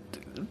why I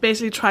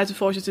basically tried to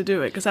force you to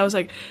do it, because I was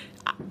like,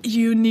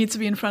 you need to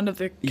be in front of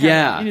the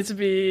camera. You need to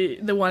be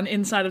the one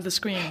inside of the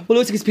screen. Well,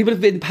 also because people in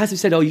the past have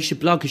said, oh, you should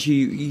blog because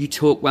you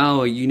talk well,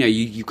 or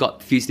you've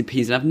got views and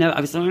opinions, and I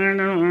was like,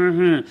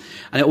 and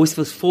it always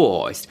feels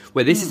forced,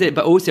 where this is it.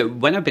 But also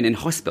when I've been in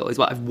hospital as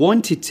well, I've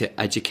wanted to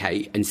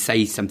educate and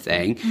say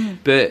something,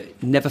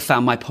 but never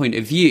found my point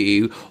of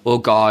view,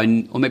 or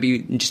gone, or maybe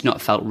just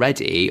not felt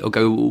ready, or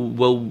go,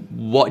 well,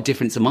 what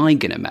difference am I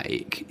going to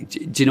make?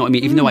 Do you know what I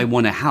mean? Even though I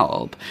want to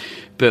help.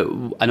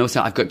 And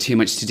also I've got too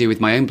much to do with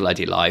my own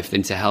bloody life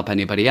than to help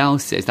anybody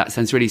else's. That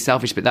sounds really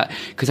selfish, but that,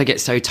 because I get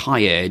so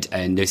tired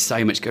and there's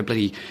so much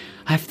I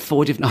have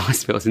 4 different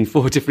hospitals and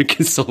 4 different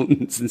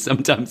consultants, and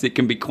sometimes it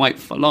can be quite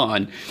full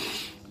on.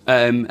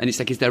 And it's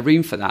like, is there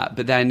room for that?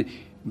 But then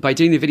by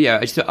doing the video,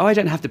 I just thought, I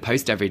don't have to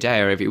post every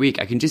day or every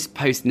week. I can just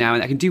post now,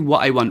 and I can do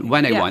what I want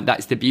when I want.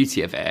 That's the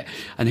beauty of it.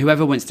 And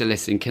whoever wants to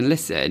listen can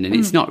listen. And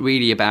it's not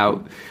really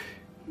about,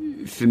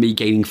 for me,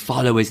 gaining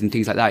followers and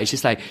things like that. It's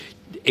just like,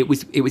 it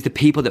was the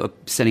people that were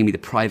sending me the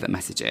private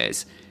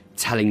messages,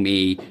 telling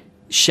me,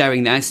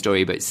 sharing their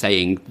story, but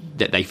saying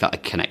that they felt a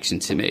connection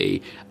to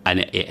me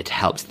and it had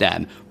helped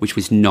them, which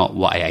was not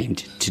what I aimed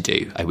to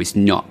do. I was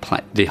not.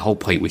 The whole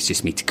point was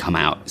just me to come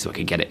out so I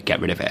could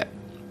get rid of it,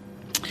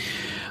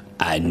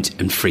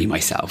 and free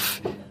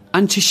myself,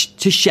 and to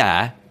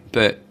share.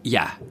 But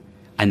yeah,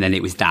 and then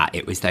it was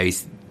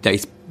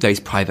those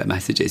private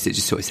messages that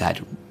just sort of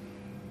said,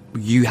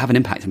 you have an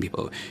impact on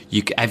people.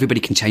 Everybody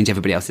can change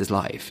everybody else's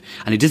life.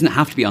 And it doesn't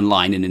have to be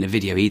online and in a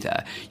video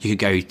either. You could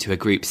go to a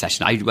group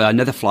session.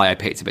 Another fly I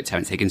picked up at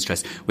Terence Higgins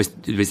Trust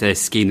was a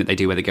scheme that they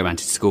do where they go around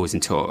to schools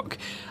and talk.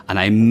 And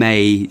I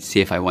may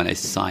see if I want to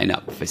sign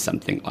up for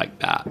something like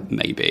that,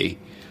 maybe.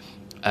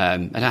 I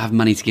don't have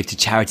money to give to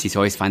charity, so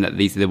I always find that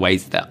these are the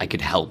ways that I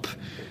could help.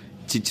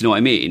 Do you know what I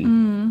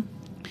mean?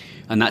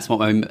 And that's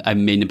what I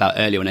mean about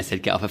earlier when I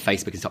said get off of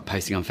Facebook and stop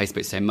posting on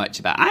Facebook so much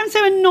about, I'm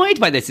so annoyed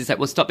by this. It's like,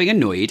 well, stop being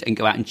annoyed and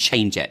go out and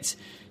change it.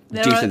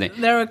 do something.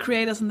 There are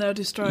creators and there are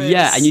destroyers.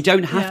 Yeah, and you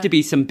don't have to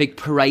be some big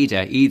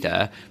parader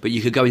either, but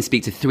you could go and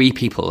speak to 3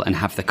 people and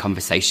have the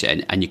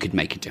conversation, and you could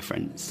make a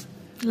difference.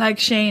 Like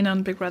Shane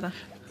on Big Brother.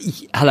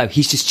 Hello,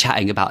 he's just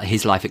chatting about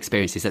his life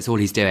experiences. That's all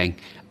he's doing.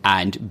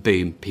 And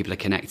boom, people are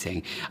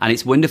connecting. And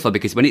it's wonderful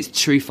because when it's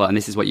truthful, and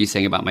this is what you're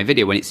saying about my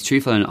video, when it's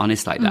truthful and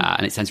honest like that,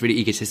 and it sounds really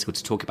egotistical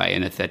to talk about it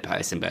in a third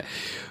person, but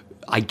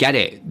I get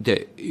it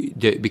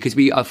that because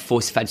we are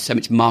force-fed so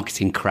much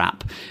marketing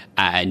crap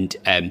and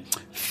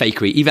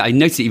fakery. Even I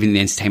noticed even in the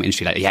entertainment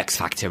industry, like the X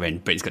Factor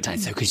and Britain's Got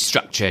Talent, so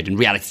structured, and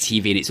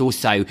reality TV, and it's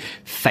also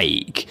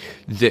fake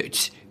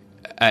that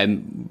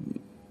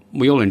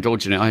we all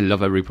indulge in it. I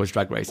love a RuPaul's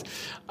Drag Race,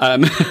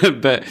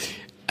 but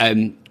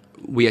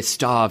we are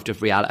starved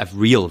of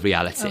real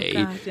reality.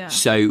 Oh God, yeah.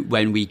 So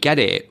when we get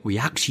it, we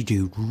actually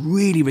do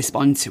really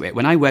respond to it.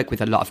 When I work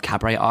with a lot of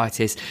cabaret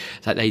artists,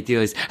 like they do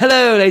is,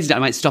 hello, ladies and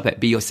gentlemen, I might stop it,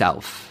 be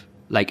yourself.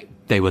 Like,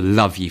 they will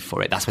love you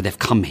for it. That's why they've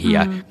come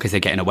here, because they're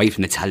getting away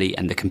from the telly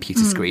and the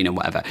computer screen and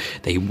whatever.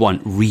 They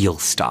want real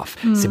stuff.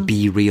 So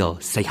be real,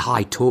 say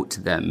hi, talk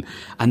to them.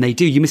 And they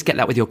do. You must get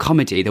that with your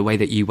comedy, the way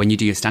that you, when you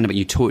do your stand-up and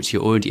you talk to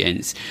your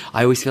audience.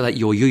 I always feel like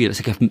you're you.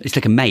 It's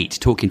like a mate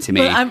talking to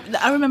me. Well,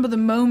 I remember the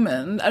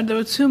moment, there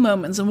were 2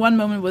 moments, and one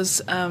moment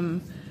was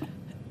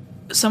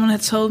someone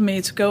had told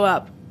me to go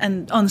up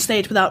and on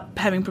stage without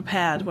having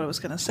prepared what I was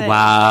going to say.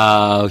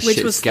 Wow, which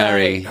shit, was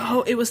scary.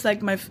 Like, it was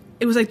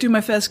like doing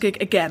my first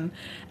gig again,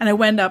 and I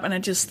went up and I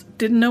just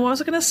didn't know what I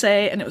was going to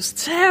say, and it was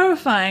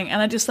terrifying.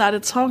 And I just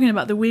started talking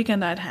about the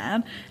weekend I'd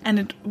had, and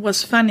it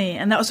was funny.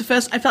 And that was the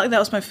first. I felt like that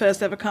was my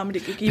first ever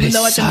comedy gig, even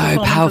though I'd been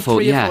performing for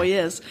 3 or 4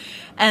 years.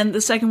 And the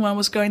second one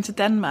was going to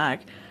Denmark,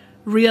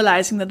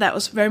 realizing that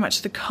was very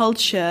much the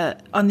culture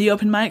on the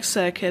open mic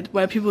circuit,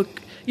 where people,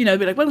 be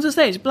like, welcome to the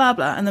stage, blah,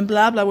 blah. And then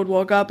blah, blah would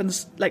walk up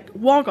and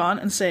walk on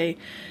and say,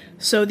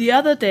 so the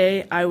other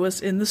day I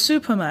was in the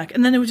supermarket.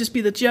 And then it would just be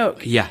the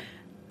joke. Yeah.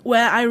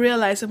 Where I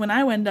realized that when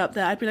I went up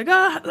there, I'd be like,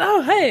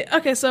 oh, hey,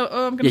 okay, so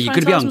I'm going to try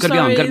and tell some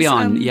stories. Gotta be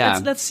on,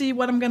 yeah. Let's see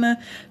what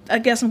I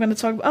guess I'm going to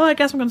talk about. I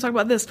guess I'm going to talk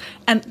about this.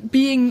 And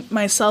being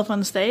myself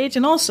on stage,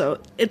 and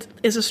also it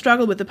is a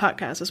struggle with the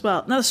podcast as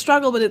well. Not a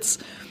struggle, but it's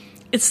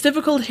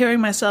difficult hearing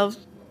myself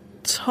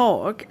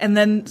talk and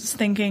then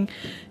thinking,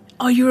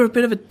 oh, you were a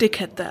bit of a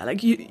dickhead there.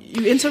 Like, you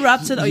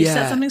interrupted or you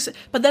said something.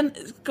 But then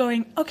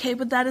going, okay,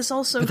 but that is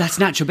also... But that's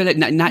naturality.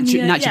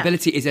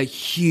 Naturality is a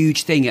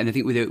huge thing, and I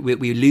think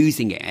we're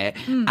losing it.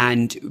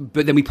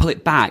 But then we pull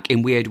it back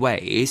in weird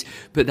ways.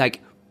 But,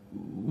 like,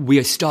 we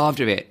are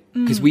starved of it.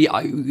 Because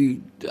I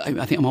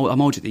think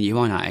I'm older than you,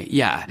 aren't I?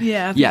 Yeah.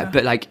 Yeah.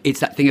 But like, it's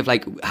that thing of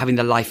like having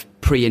the life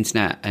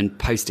pre-internet and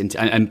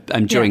post-internet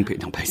and during,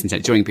 not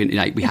post-internet, during,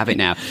 like we have it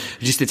now.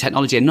 Just the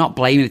technology, and not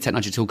blaming the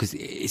technology at all, because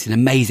it's an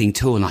amazing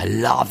tool and I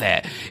love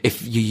it.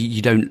 If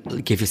you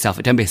don't give yourself,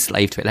 don't be a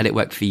slave to it, let it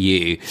work for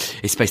you.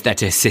 It's supposed there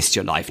to assist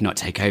your life, not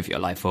take over your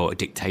life or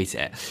dictate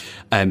it.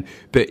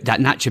 But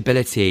that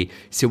naturality,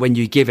 so when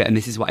you give it, and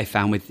this is what I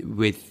found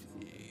with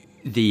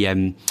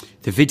the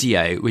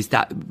video, was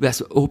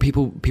that's all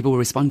people will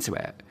respond to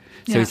it.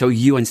 So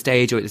you on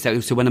stage, or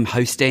so when I'm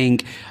hosting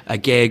a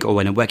gig, or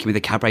when I'm working with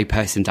a cabaret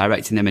person,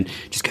 directing them, and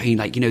just going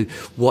like,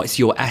 what's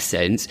your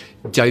essence?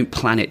 Don't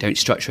plan it, don't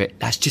structure it.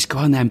 That's just go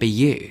on there and be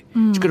you.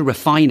 You've got to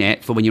refine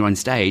it for when you're on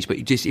stage,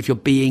 but just if you're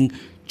being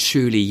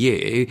truly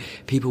you,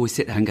 people will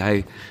sit there and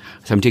go.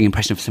 So I'm doing an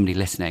impression of somebody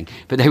listening,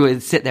 but they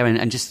would sit there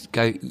and just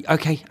go,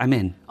 okay, I'm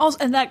in. Also,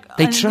 and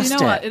they trust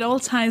it. What? It all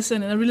ties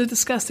in a really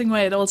disgusting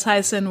way. It all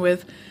ties in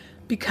with,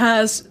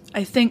 because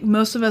I think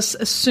most of us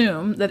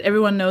assume that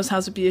everyone knows how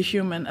to be a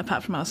human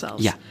apart from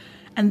ourselves. Yeah.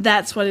 And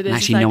that's what it is. And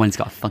actually, no one's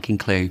got a fucking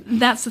clue.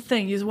 That's the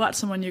thing. You watch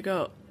someone, you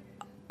go,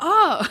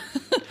 oh.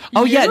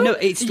 Oh yeah, no,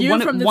 it's you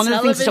one from of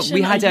the things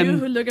we had. You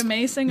who look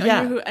amazing,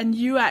 and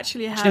you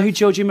actually have. Do you know who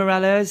Georgie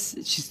Morella is?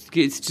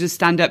 She's just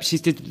stand up.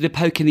 She's did the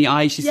poke in the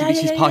eye. She's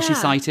partially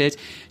sighted.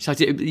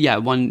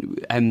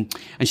 And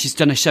she's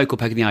done a show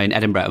called Poke in the Eye in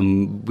Edinburgh,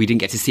 and we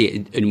didn't get to see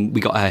it, and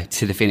we got her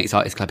to the Phoenix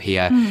Artists Club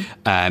here,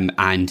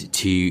 and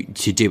to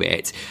do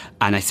it.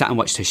 And I sat and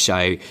watched her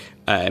show.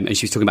 And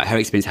she was talking about her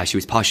experience, how she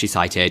was partially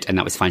sighted, and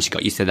that was fine. She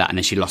got used to that, and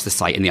then she lost the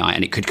sight in the eye,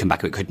 and it could come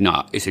back or it could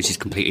not. So she's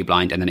completely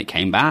blind, and then it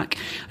came back.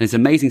 And it's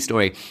an amazing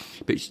story.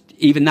 But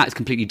even that's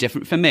completely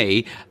different for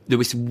me. There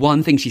was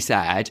one thing she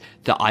said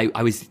that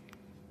I was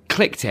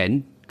clicked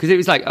in, because it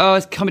was like, oh,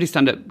 it's a comedy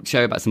stand-up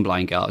show about some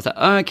blind girl. I was like,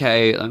 oh,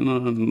 okay,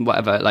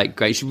 whatever, like,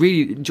 great.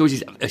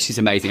 She's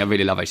amazing. I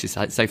really love her. She's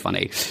so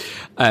funny.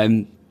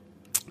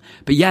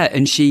 But yeah,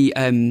 and she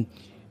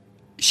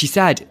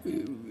said,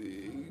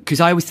 because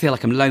I always feel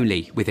like I'm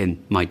lonely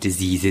within my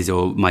diseases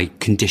or my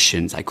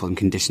conditions. I call them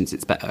conditions,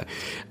 it's better.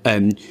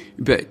 And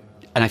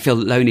I feel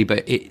lonely,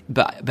 but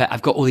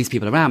I've got all these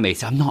people around me,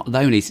 so I'm not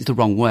lonely. It's the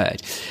wrong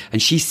word.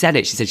 And she said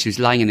it. She said she was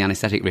lying in the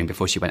anaesthetic room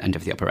before she went under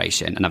for the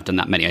operation, and I've done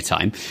that many a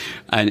time.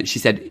 And she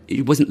said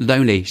it wasn't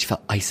lonely. She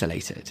felt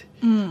isolated.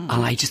 And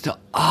I just thought,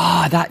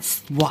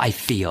 that's what I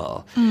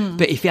feel.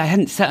 But if I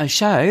hadn't set a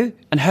show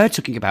and her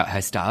talking about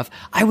her stuff,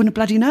 I wouldn't have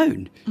bloody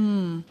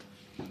known.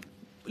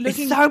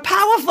 It's so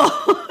powerful.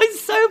 It's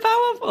It's so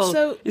powerful.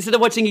 So- instead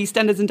of watching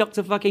EastEnders and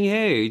Doctor fucking Who, do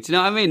you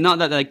know what I mean? Not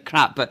that they're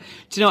crap, but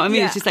do you know what I mean?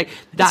 Yeah. It's just like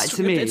that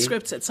to me. It's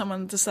scripted.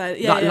 Someone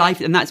decided. That life,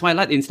 and that's why I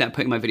like the internet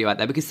putting my video out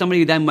there, because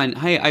somebody then went,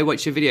 "Hey, I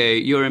watched your video.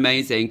 You're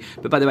amazing.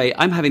 But by the way,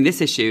 I'm having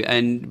this issue,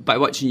 and by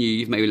watching you,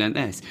 you've maybe learned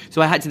this."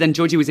 So I had to then.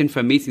 Georgie was in for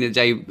a meeting the other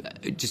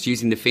day, just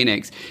using the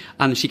Phoenix,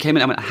 and she came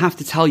in and I went, "I have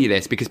to tell you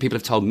this because people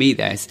have told me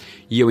this.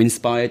 You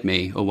inspired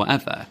me, or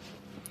whatever."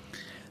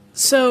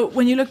 So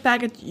when you look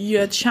back at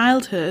your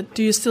childhood,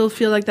 do you still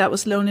feel like that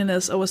was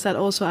loneliness, or was that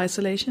also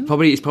isolation?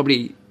 It's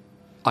probably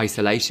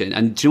isolation,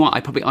 and do you know what? I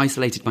probably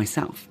isolated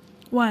myself.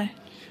 Why?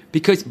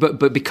 Because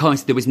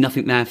there was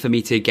nothing there for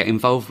me to get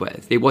involved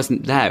with. It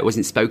wasn't there. It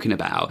wasn't spoken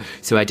about.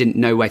 So I didn't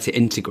know where to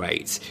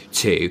integrate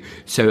to.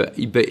 So,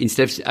 but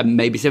instead of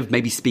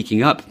maybe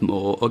speaking up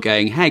more or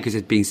going, hey, because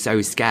I'd been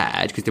so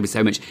scared because there was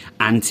so much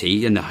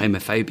anti and the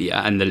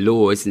homophobia and the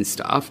laws and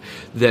stuff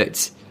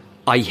that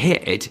I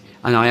hid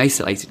and I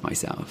isolated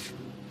myself.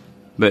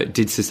 But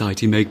did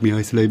society make me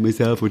isolate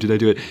myself, or did I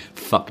do it?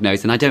 Fuck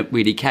knows. And I don't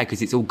really care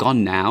because it's all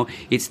gone now.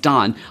 It's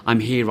done.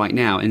 I'm here right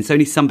now. And it's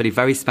only somebody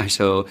very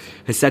special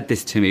has said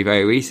this to me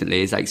very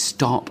recently. It's like,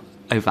 stop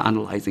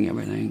overanalyzing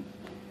everything.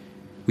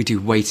 We do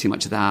way too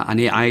much of that.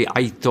 And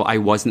I thought I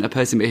wasn't a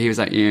person, but he was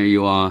like, yeah,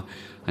 you are.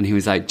 And he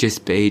was like,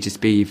 just be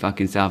your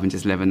fucking self and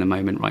just live in the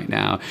moment right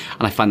now.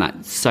 And I find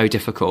that so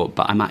difficult,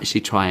 but I'm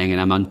actually trying,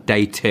 and I'm on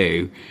day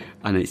 2.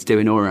 And it's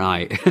doing all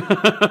right.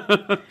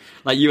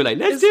 Like you were like,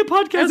 let's do a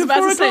podcast. I was at about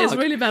 4 to say, o'clock.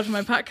 it's really bad for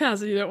my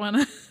podcast if you don't want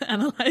to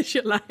analyze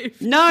your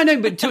life. No,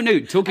 but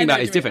talking about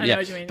it is different. I know Yeah,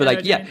 what you mean. but I know like,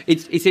 what you yeah,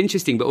 mean. it's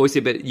interesting, but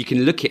also, but you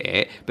can look at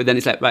it, but then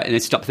it's like, right, and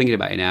then stop thinking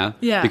about it now.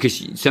 Yeah.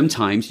 Because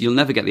sometimes you'll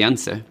never get the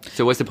answer.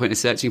 So what's the point of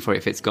searching for it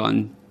if it's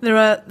gone? There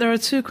are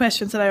 2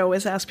 questions that I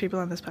always ask people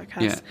on this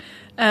podcast.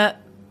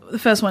 The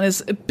first one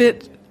is a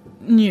bit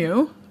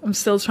new. I'm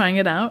still trying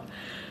it out,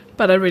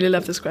 but I really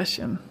love this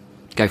question.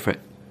 Go for it.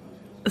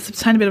 It's a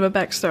tiny bit of a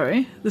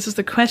backstory. This is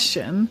the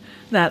question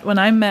that when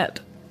I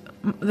met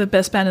the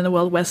best band in the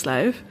world,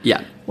 Westlife,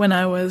 Yeah. when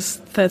I was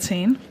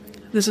 13,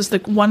 this is the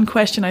one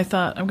question I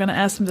thought, I'm going to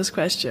ask them this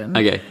question.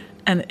 Okay.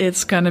 And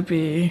it's going to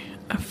be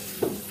a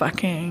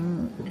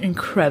fucking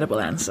incredible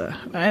answer,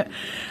 right?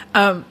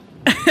 And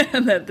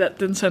that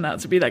didn't turn out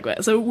to be that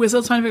great. So we're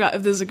still trying to figure out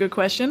if this is a good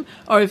question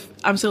or if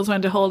I'm still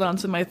trying to hold on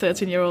to my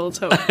 13-year-old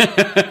hope.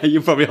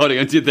 You're probably holding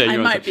on to your thing. I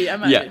might be.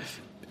 Yeah.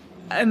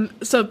 And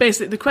so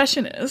basically the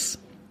question is,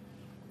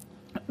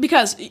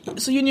 because,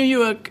 so you knew you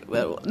were,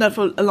 well, not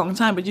for a long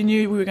time, but you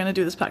knew we were going to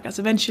do this podcast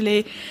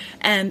eventually,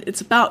 and it's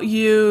about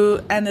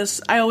you, and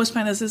I always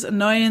find there's this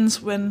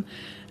annoyance when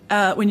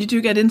you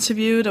do get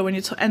interviewed, or when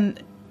you,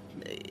 and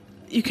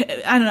you can,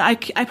 I don't know,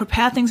 I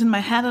prepare things in my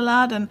head a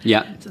lot, and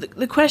Yeah. so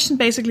the question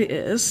basically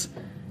is,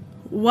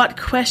 what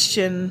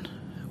question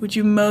would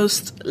you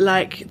most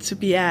like to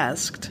be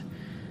asked?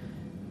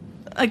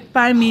 Like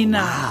by me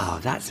now.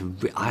 Wow,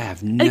 I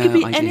have no It could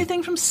be idea.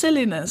 anything from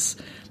silliness.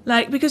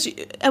 Like, because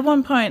at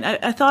one point,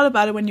 I thought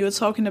about it when you were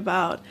talking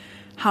about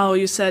how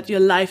you said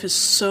your life is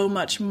so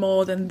much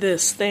more than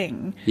this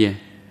thing. Yeah.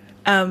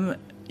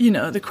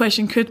 The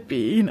question could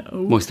be,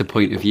 What's the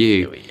point of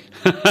view?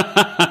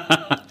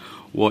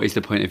 What is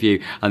the point of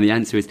view? And the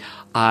answer is,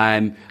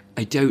 I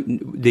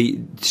don't. The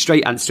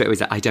straight answer is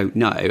that I don't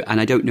know, and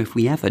I don't know if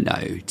we ever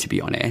know, to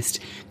be honest,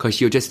 because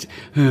you're just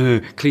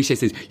cliche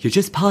says you're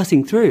just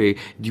passing through.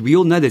 We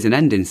all know there's an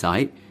end in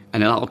sight,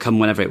 and that'll come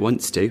whenever it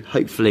wants to.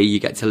 Hopefully, you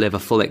get to live a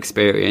full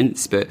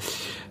experience. But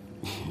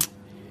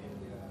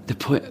the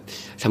point.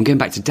 So I'm going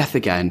back to death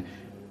again,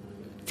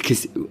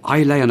 because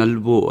I lay on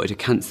a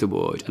cancer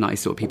ward, and I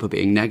saw people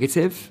being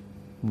negative,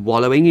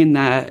 wallowing in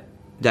their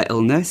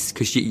illness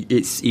because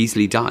it's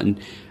easily done,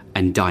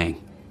 and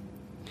dying.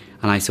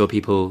 And I saw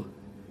people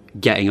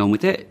getting on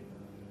with it,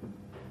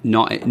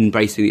 not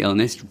embracing the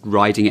illness,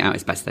 riding it out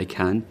as best they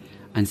can,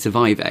 and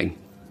surviving.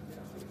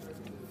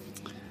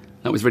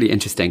 That was really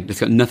interesting. It's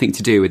got nothing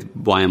to do with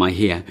why am I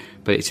here,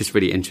 but it's just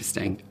really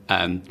interesting.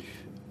 I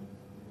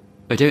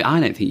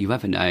don't think you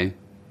ever know.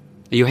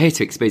 You're here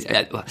to experience.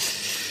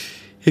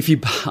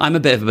 I'm a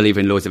bit of a believer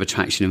in laws of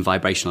attraction and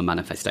vibrational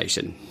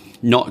manifestation,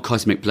 not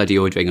cosmic bloody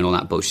ordering and all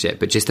that bullshit,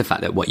 but just the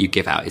fact that what you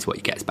give out is what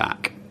you get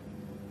back.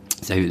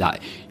 So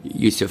that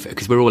you sort of,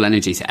 because we're all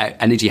energy, so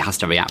energy has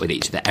to react with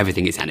each other.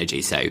 Everything is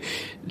energy. So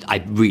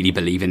I really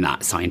believe in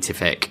that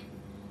scientific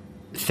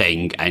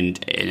thing and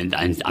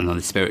on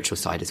the spiritual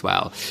side as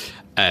well.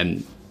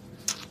 I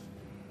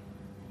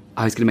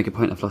was going to make a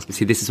point I've lost, but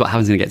see, this is what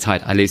happens when I get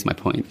tired. I lose my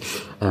point.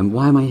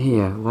 Why am I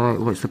here?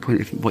 What's the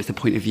point of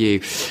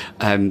view?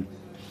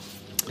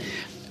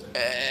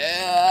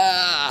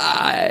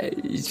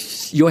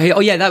 You're here.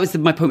 Oh yeah, that was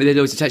my point with the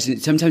laws of attraction.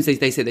 Sometimes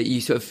they say that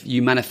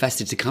you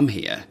manifested to come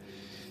here.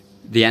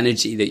 The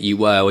energy that you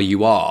were or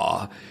you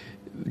are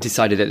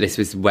decided that this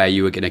was where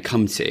you were going to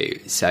come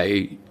to.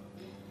 So,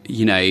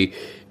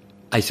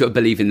 I sort of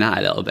believe in that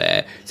a little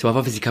bit. So I've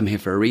obviously come here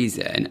for a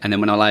reason. And then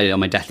when I lied on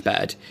my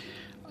deathbed,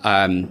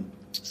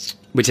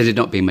 which I did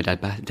not be in my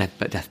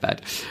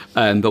deathbed.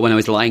 But when I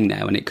was lying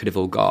there, when it could have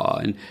all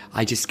gone,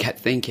 I just kept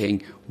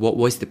thinking, what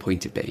was the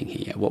point of being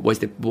here? What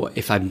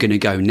if I'm going to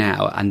go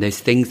now? And there's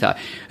things that,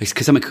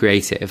 because I'm a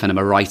creative and I'm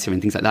a writer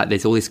and things like that,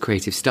 there's all this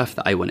creative stuff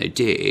that I want to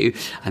do.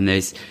 And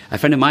there's a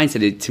friend of mine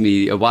said it to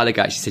me a while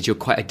ago. She said, you're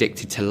quite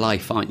addicted to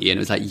life, aren't you? And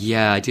it was like,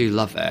 yeah, I do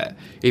love it.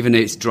 Even though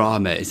it's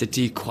dramas, I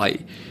do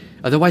quite...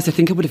 Otherwise, I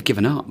think I would have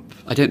given up.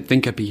 I don't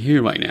think I'd be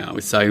here right now.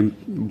 So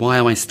why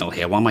am I still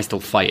here? Why am I still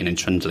fighting and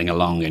trundling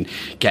along and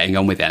getting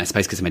on with it? And I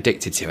suppose because I'm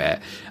addicted to it.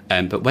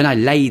 But when I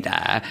lay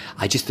there,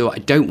 I just thought, I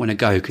don't want to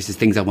go because there's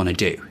things I want to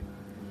do.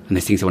 And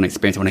there's things I want to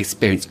experience. I want to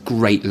experience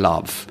great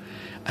love.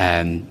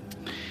 I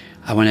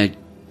want to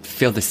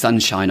feel the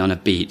sunshine on a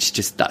beach.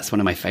 Just that's one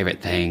of my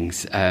favourite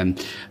things. I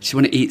just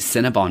want to eat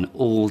Cinnabon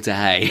all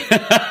day.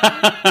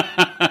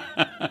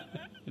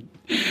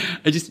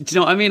 Do you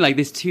know what I mean? Like,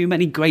 there's too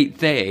many great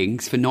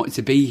things for not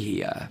to be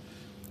here.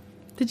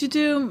 Did you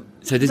do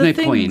so there's the no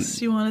things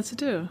point. you wanted to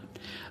do?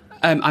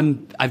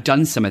 I've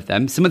done some of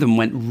them. Some of them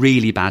went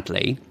really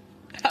badly.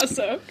 How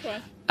so?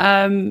 Come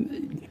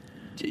on.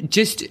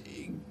 Just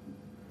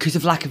because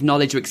of lack of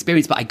knowledge or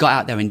experience, but I got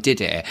out there and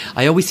did it.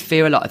 I always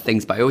fear a lot of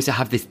things, but I also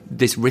have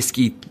this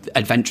risky,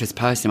 adventurous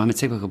person. I'm a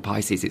typical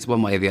Pisces. It's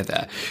one way or the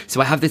other.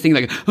 So I have this thing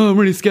like, oh, I'm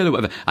really scared or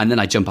whatever. And then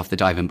I jump off the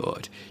diving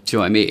board. Do you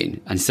know what I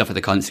mean? And suffer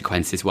the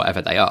consequences,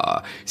 whatever they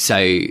are.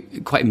 So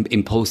quite an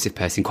impulsive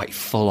person, quite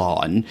full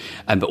on,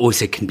 but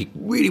also can be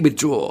really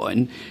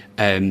withdrawn.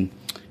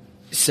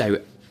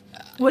 So...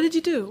 What did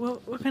you do?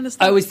 What kind of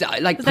stuff? I was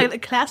like... Was it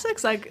like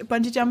classics, like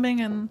bungee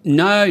jumping and...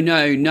 No,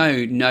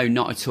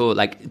 not at all.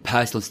 Like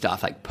personal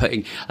stuff, like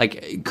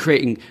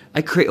creating...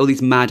 I create all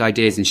these mad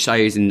ideas and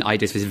shows and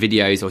ideas for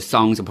videos or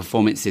songs or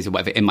performances or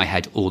whatever in my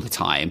head all the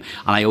time.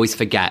 And I always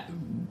forget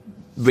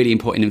really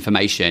important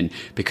information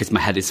because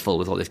my head is full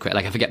with all this...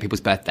 Like, I forget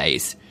people's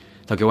birthdays.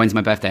 They'll go, when's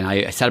my birthday? And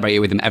I celebrate it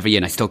with them every year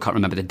and I still can't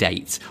remember the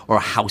date. Or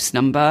a house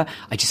number,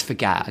 I just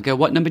forget. I go,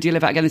 what number do you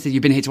live at again? They say,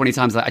 you've been here 20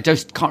 times. Like, I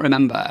just can't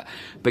remember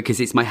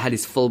because my head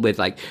is full with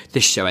like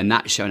this show and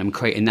that show and I'm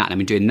creating that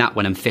and I'm doing that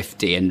when I'm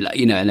 50 and,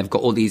 you know, and I've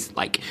got all these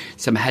like,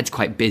 so my head's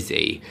quite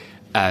busy.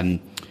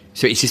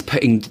 So it's just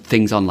putting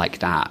things on like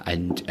that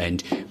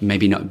and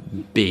maybe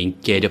not being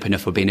geared up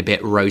enough or being a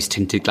bit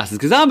rose-tinted glasses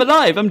because I'm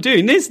alive, I'm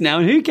doing this now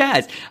and who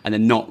cares? And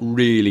then not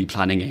really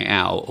planning it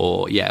out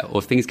or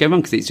if things go wrong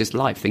because it's just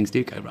life, things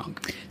do go wrong.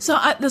 So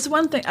there's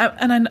one thing,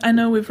 I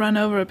know we've run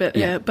over a bit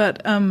here,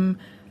 but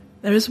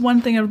there is one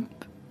thing...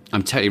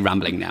 I'm totally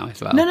rambling now as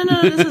well.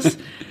 No, this is...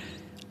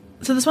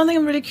 So there's one thing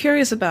I'm really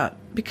curious about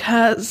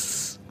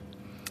because...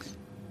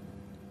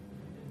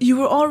 You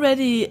were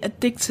already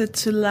addicted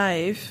to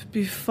life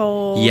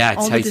before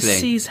all the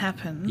disease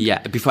happened. Yeah,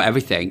 before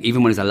everything.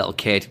 Even when I was a little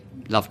kid,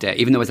 loved it.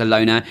 Even though I was a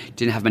loner,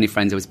 didn't have many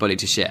friends, I was bullied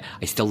to shit.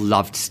 I still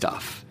loved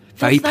stuff.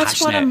 Very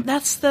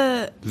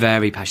passionate.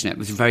 Very passionate.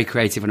 Was very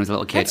creative when I was a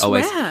little kid. That's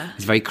always. rare. I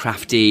was very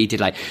crafty.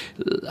 Did like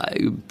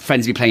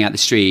friends would be playing out the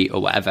street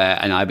or whatever,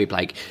 and I'd be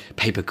like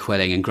paper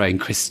quilling and growing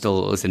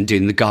crystals and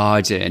doing the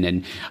garden.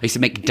 And I used to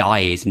make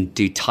dyes and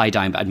do tie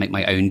dyeing, but I'd make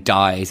my own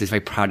dyes. I was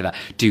very proud of that.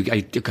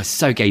 I got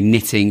so gay,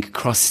 knitting,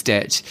 cross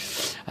stitch,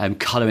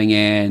 colouring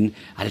in.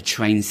 I had a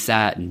train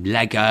set and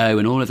Lego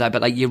and all of that.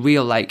 But like you're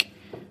real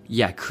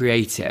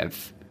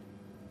creative.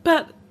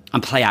 But.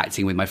 And play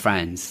acting with my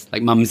friends,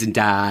 like mums and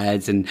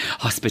dads and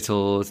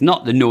hospitals.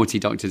 Not the naughty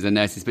doctors and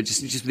nurses, but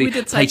just we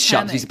played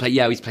shops. We used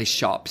to play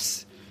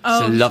shops.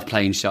 Oh. So I love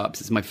playing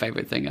shops. It's my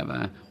favourite thing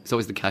ever. It's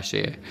always the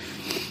cashier.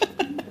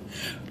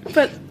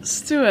 But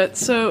Stuart,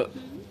 so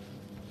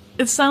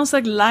it sounds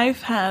like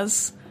life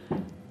has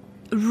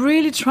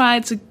really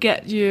tried to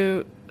get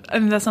you. I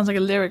mean, that sounds like a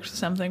lyric or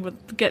something,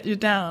 but to get you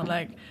down,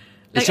 like.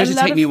 It's trying to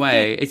take me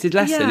away. It's a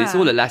lesson. Yeah. It's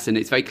all a lesson.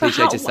 It's very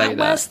cliche to say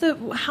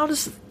that.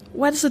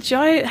 Where does the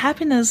joy,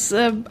 happiness,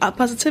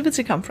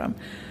 positivity come from?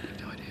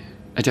 No idea.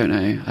 I don't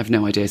know. I have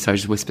no idea. So I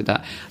just whispered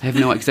that. I have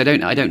no idea because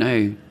I don't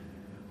know.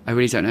 I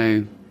really don't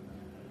know.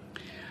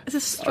 Is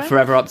it strength?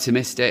 Forever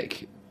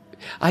optimistic.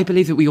 I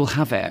believe that we all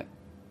have it.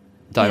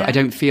 Though I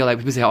don't feel like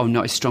people say, "Oh, I'm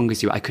not as strong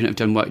as you. I couldn't have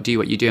done what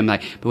you do." I'm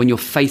like, but when you're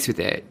faced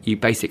with it, you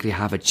basically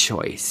have a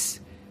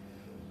choice.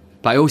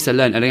 But I also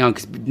learned early on,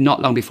 because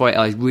not long before it,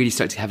 I really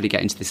started to heavily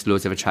get into this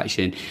laws of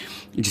attraction,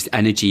 just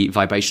energy,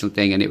 vibrational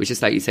thing. And it was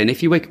just like you're saying,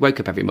 if you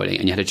woke up every morning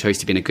and you had a choice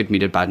to be in a good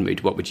mood or a bad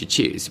mood, what would you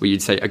choose? Well,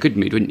 you'd say a good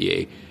mood, wouldn't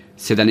you?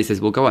 So then it says,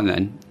 well, go on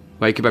then.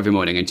 Wake up every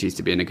morning and choose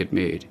to be in a good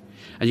mood.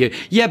 And you go,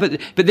 yeah, but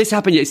this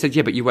happened. It said,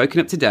 yeah, but you're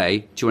woken up today.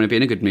 Do you want to be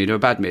in a good mood or a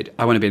bad mood?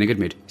 I want to be in a good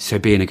mood. So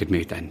be in a good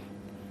mood then.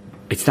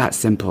 It's that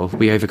simple.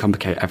 We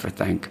overcomplicate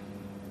everything.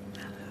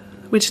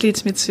 Which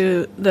leads me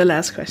to the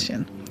last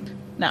question.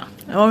 Now,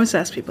 I always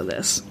ask people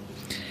this,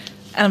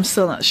 and I'm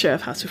still not sure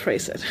of how to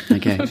phrase it.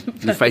 Okay,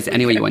 you phrase it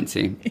any way you want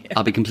to. Yeah.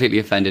 I'll be completely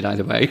offended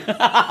either way. That's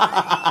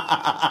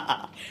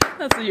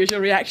the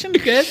usual reaction.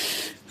 Good.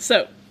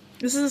 So,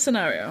 this is a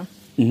scenario.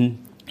 Mm-hmm.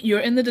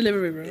 You're in the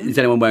delivery room. Is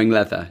anyone wearing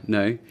leather?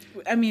 No?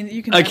 I mean,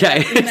 you can, add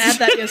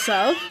that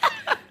yourself.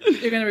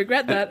 You're going to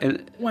regret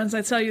that once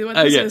I tell you what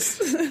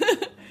this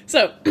is.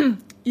 So,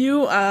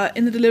 you are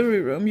in the delivery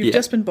room. You've Yeah.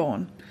 just been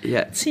born.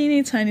 Yeah.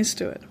 Teeny tiny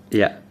Stuart.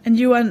 Yeah. And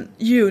you are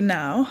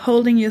now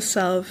holding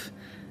yourself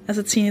as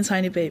a teeny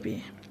tiny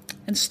baby.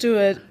 And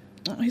Stuart,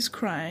 he's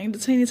crying. The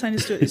teeny tiny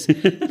Stuart is,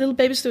 little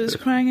baby Stuart is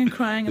crying and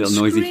crying and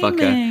Little noisy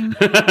screaming.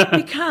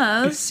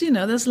 Because,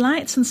 there's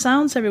lights and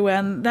sounds everywhere,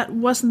 and that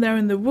wasn't there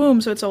in the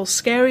womb, so it's all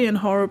scary and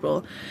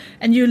horrible.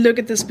 And you look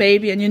at this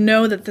baby and you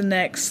know that the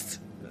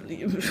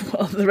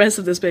rest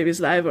of this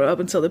baby's life, or up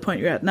until the point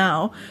you're at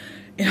now,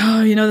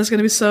 there's going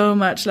to be so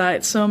much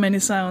light, so many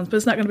sounds, but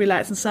it's not going to be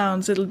lights and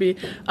sounds. It'll be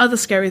other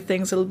scary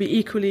things. It'll be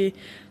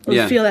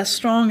it'll feel as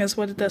strong as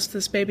what it does to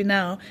this baby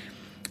now.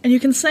 And you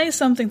can say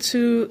something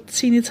to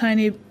teeny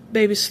tiny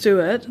baby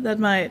Stuart that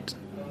might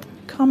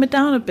calm it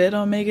down a bit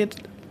or make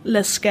it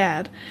less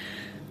scared,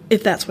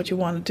 if that's what you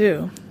want to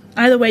do.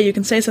 Either way, you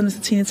can say something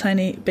to teeny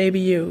tiny baby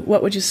you.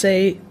 What would you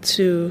say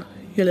to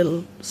your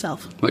little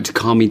self? What, to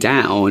calm me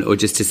down, or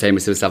just to say to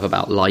myself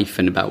about life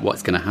and about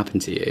what's going to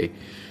happen to you?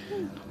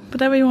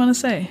 Whatever you want to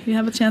say. You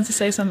have a chance to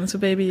say something to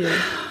baby you.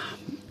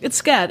 It's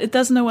scared. It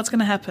doesn't know what's going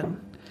to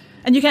happen.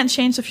 And you can't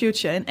change the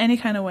future in any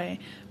kind of way.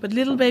 But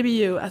little baby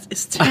you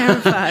is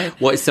terrified.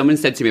 What someone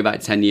said to me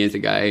about 10 years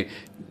ago,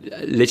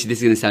 literally this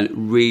is going to sound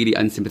really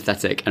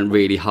unsympathetic and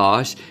really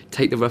harsh,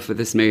 take the rough with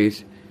the smooth.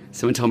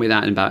 Someone told me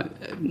that in about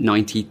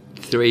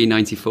 93,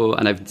 94,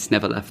 and it's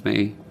never left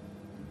me.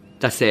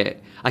 That's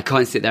it. I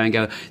can't sit there and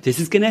go, this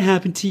is going to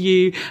happen to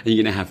you, and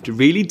you're going to have to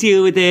really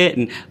deal with it,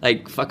 and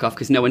fuck off,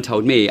 because no one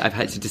told me. I've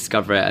had to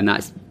discover it, and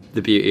that's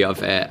the beauty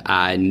of it.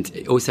 And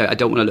also, I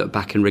don't want to look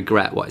back and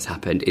regret what's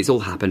happened. It's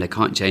all happened. I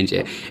can't change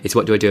it. It's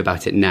what do I do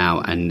about it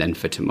now and then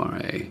for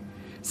tomorrow.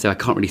 So I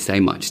can't really say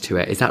much to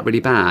it. Is that really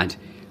bad?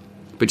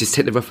 But just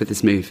take the rough with the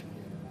smooth,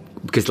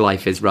 because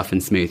life is rough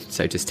and smooth,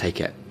 so just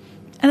take it.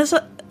 And is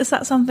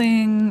that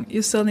something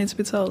you still need to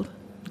be told?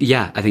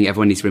 Yeah, I think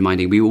everyone needs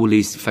reminding. We all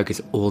lose focus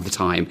all the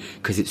time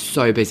because it's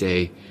so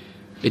busy.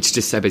 It's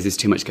just so busy. There's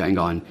too much going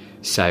on.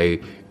 So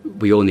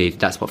we all need,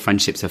 that's what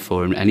friendships are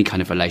for, and any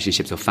kind of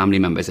relationships or family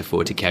members are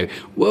for, to go,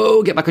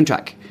 whoa, get back on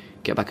track.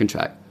 Get back on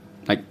track.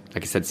 Like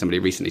I said, somebody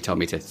recently told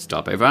me to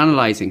stop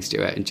overanalyzing,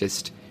 Stuart, and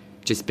just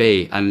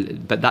be.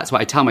 But that's what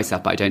I tell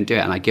myself, but I don't do it.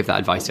 And I give that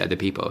advice to other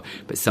people.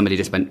 But somebody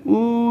just went,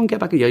 oh, get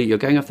back. You're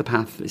going off the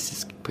path. Let's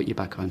just put you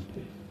back on.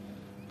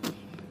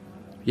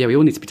 Yeah, we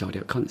all need to be told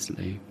it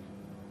constantly.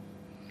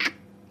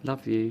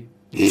 Love you.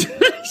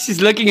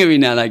 She's looking at me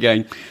now like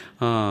going,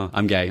 oh,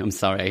 I'm gay. I'm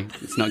sorry.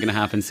 It's not going to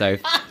happen, so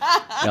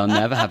it'll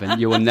never happen.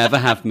 You will never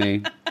have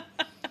me.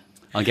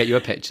 I'll get you a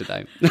picture,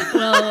 though.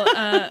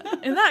 Well,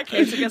 in that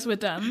case, I guess we're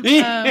done.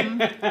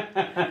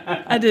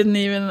 I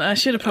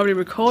should have probably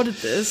recorded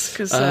this,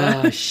 because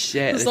oh,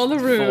 shit. there's all the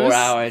rules. 4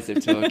 hours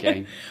of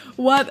talking.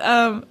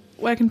 Where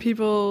can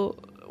people...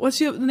 What's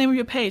the name of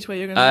your page where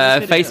you're going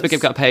to do Facebook, I've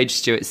got a page.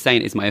 Stuart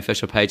Saint is my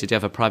official page. I do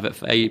have a private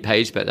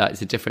page, but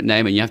that's a different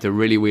name, and you have to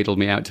really wheedle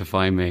me out to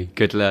find me.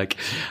 Good luck.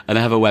 And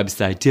I have a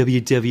website,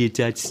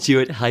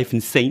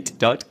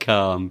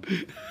 www.stuart-saint.com.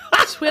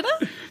 Twitter?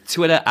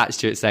 Twitter at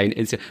Stuart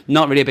Saint.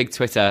 Not really a big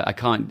Twitter. I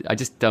fucking hate it.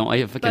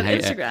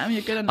 Instagram,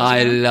 you're good on Instagram.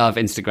 I love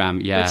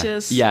Instagram, yeah. Which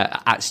is? Yeah,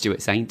 at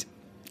Stuart Saint.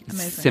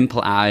 Amazing.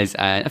 Simple as,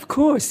 of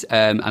course,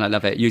 and I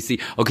love it. You see,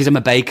 because I'm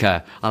a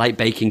baker, I like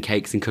baking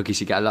cakes and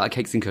cookies. You get a lot of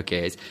cakes and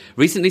cookies.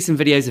 Recently, some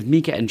videos of me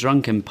getting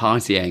drunk and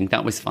partying.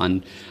 That was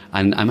fun,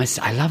 and I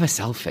love a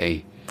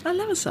selfie. I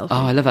love a selfie.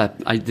 Oh, I love her.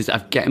 I'm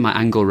getting my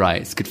angle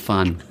right. It's good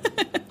fun.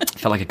 I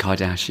feel like a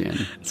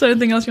Kardashian. So,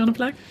 anything else you want to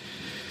plug?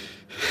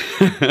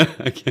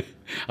 Okay.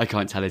 I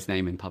can't tell his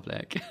name in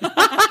public.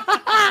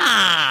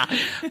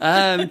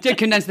 Do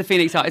come down to the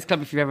Phoenix Artists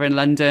Club if you're ever in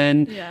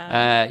London.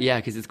 Yeah.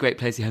 Because it's a great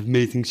place. You have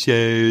amazing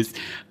shows.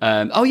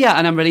 And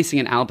I'm releasing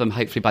an album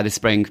hopefully by the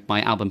spring.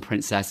 My album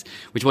Princess,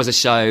 which was a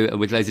show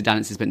with loads of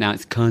dances, but now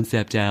it's a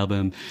concept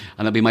album,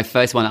 and it'll be my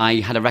first one.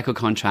 I had a record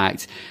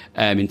contract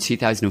in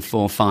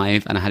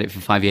 2004-05, and I had it for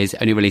 5 years.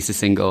 Only released a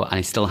single, and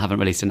I still haven't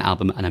released an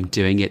album, and I'm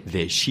doing it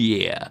this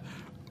year.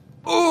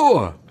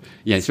 Oh.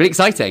 Yeah, it's really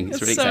exciting. It's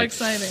really so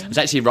exciting. I was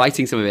actually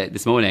writing some of it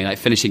this morning,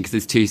 finishing, because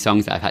there's 2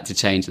 songs that I've had to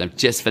change, and I'm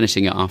just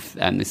finishing it off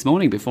this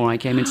morning before I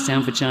came into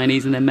town for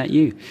Chinese and then met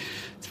you.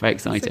 It's very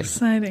exciting. It's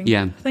exciting.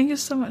 Yeah. Thank you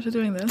so much for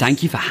doing this.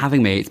 Thank you for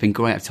having me. It's been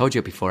great. I've told you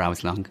it'll be 4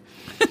 hours long.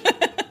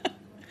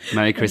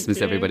 Merry Christmas,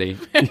 you. everybody.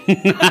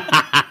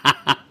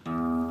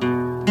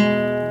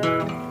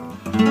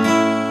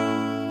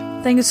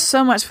 Thank you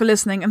so much for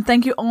listening, and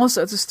thank you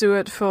also to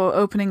Stuart for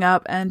opening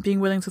up and being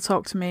willing to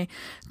talk to me.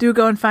 Do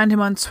go and find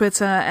him on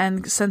Twitter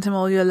and send him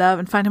all your love,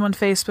 and find him on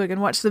Facebook and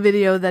watch the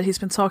video that he's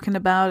been talking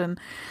about. And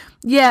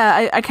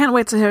yeah, I can't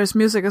wait to hear his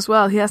music as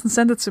well. He hasn't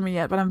sent it to me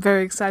yet, but I'm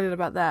very excited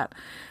about that.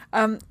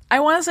 I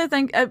want to say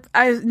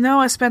I know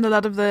I spent a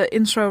lot of the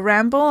intro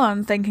ramble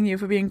on thanking you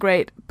for being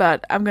great,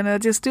 but I'm going to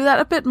just do that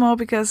a bit more,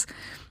 because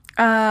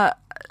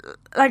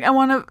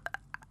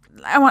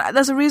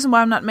there's a reason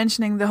why I'm not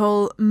mentioning the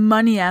whole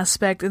money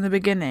aspect in the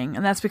beginning,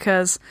 and that's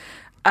because,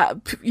 I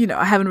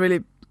haven't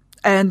really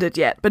earned it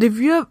yet. But I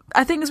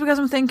think it's because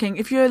I'm thinking,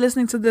 if you're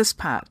listening to this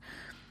part,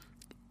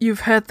 you've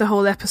heard the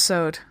whole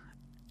episode,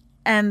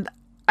 and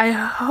I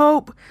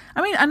hope.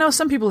 I mean, I know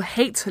some people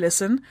hate to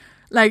listen.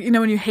 Like,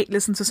 when you hate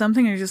listen to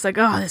something and you're just like,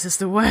 oh, this is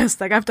the worst.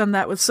 Like, I've done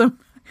that with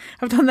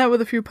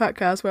a few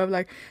podcasts where I'm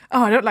like,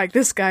 oh, I don't like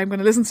this guy. I'm going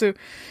to listen to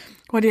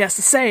what he has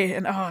to say.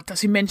 And, oh,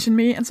 does he mention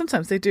me? And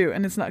sometimes they do,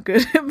 and it's not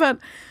good. But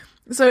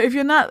so if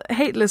you're not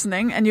hate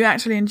listening and you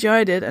actually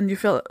enjoyed it and you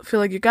feel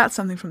like you got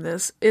something from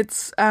this,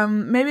 it's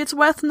maybe it's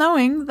worth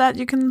knowing that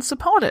you can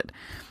support it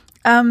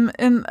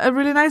in a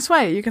really nice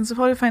way. You can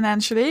support it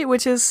financially,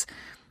 which is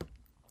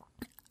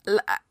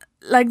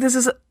like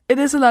it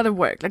is a lot of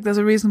work. Like, there's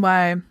a reason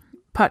why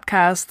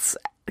podcasts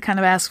kind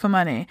of ask for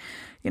money.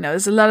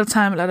 There's a lot of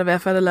time, a lot of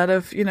effort, a lot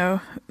of,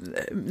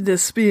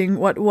 this being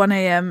 1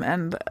 a.m.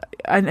 and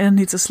I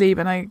need to sleep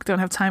and I don't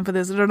have time for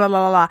this. Blah, blah,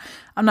 blah,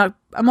 blah.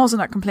 I'm also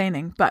not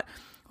complaining, but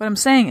what I'm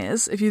saying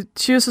is, if you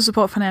choose to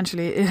support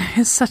financially, it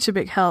is such a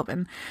big help,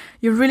 and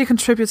you're really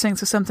contributing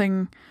to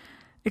something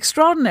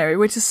extraordinary,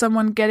 which is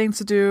someone getting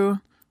to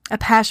do a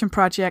passion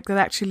project that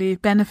actually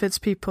benefits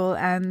people,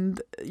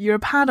 and you're a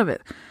part of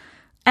it.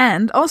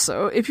 And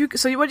also,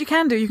 what you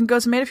can do, you can go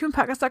to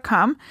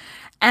madeofhumanpodcast.com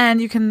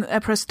and you can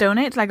press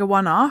donate, like a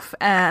one-off,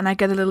 and I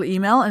get a little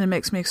email and it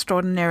makes me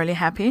extraordinarily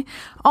happy.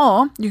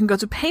 Or you can go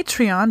to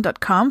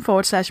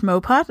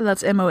patreon.com/Mohpod,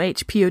 that's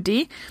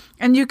MOHPOD,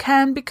 and you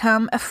can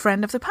become a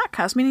friend of the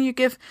podcast, meaning you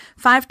give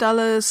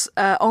 $5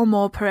 or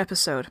more per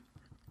episode.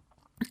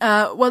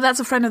 Well, that's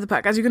a friend of the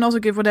podcast. You can also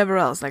give whatever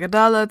else, like $1,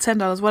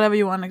 $10, whatever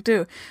you want to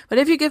do. But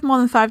if you give more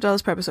than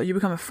 $5 per episode, you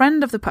become a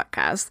friend of the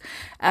podcast.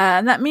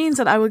 And that means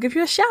that I will give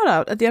you a shout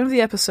out at the end of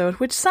the episode,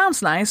 which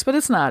sounds nice, but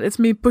it's not. It's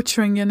me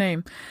butchering your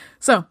name.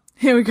 So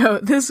here we go.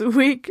 This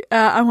week,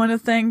 I want to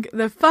thank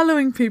the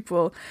following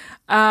people.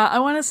 I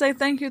want to say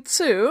thank you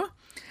to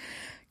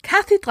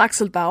Kathy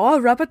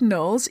Draxelbauer, Robert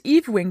Knowles,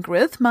 Eve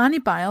Wingrith,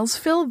 Marnie Biles,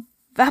 Phil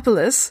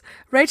Vapelis,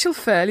 Rachel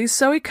Furley,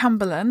 Zoe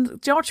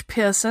Cumberland, George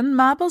Pearson,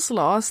 Marbles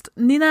Lost,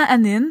 Nina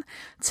Anin,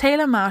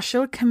 Taylor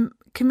Marshall,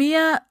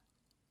 Camilla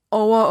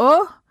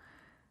Overå.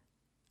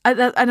 I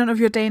don't know if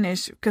you're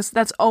Danish, because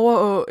that's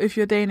Overå if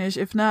you're Danish.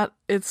 If not,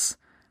 it's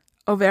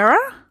Overa.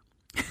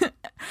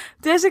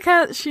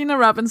 Jessica Sheena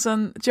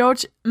Robinson,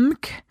 George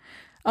Monk,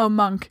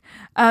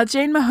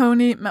 Jane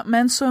Mahoney,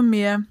 Mansour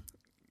Mir,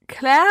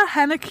 Claire,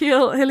 Hannah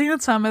Keel, Helena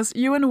Thomas,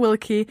 Ewan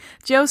Wilkie,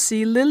 Joe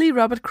C., Lily,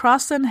 Robert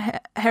Croston,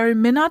 Harry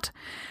Minot,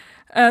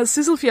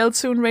 Sissel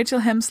Fjeldtun, Rachel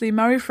Hemsley,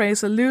 Murray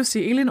Fraser,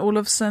 Lucy, Elin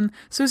Olofsson,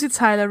 Susie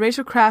Tyler,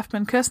 Rachel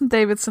Craftman, Kirsten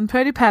Davidson,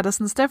 Purdy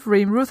Patterson, Steph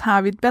Ream, Ruth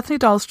Harvey, Bethany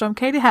Dahlstrom,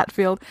 Katie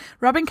Hatfield,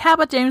 Robin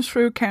Cabot, James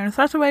Frew, Karen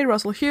Threataway,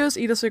 Russell Hughes,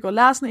 Ida Søgaard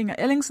Larsen, Inger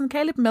Ellingsen,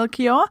 Caleb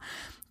Melchior,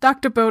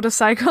 Dr. Boda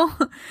Cycle,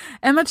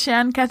 Emma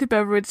Chan, Kathy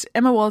Beveridge,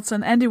 Emma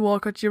Walton, Andy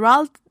Walker,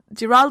 Geraldo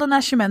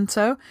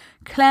Nascimento,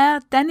 Claire,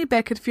 Danny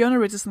Beckett, Fiona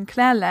Richardson,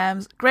 Claire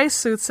Lambs, Grace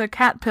Sutzer,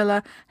 Kat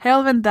Pillar,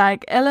 Harold Van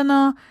Dyke,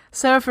 Eleanor,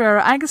 Sarah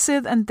Ferrero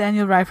Agassiz, and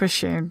Daniel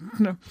Reifershane.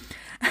 No.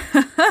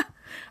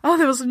 Oh,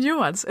 there were some new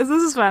ones. This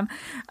is fun.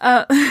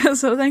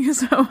 So thank you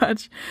so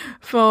much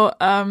for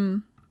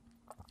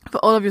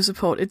all of your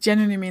support. It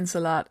genuinely means a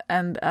lot.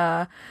 And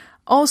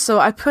also,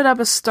 I put up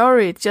a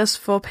story just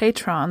for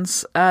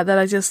patrons that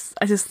I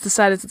just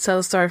decided to tell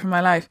a story from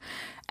my life.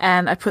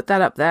 And I put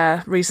that up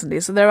there recently.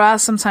 So there are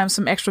sometimes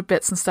some extra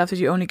bits and stuff that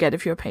you only get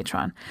if you're a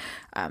patron.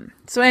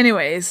 So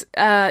anyways,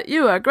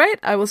 you are great.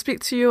 I will speak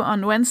to you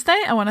on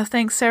Wednesday. I want to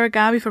thank Sarah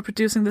Garvey for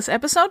producing this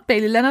episode,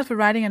 Bailey Leonard for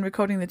writing and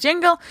recording the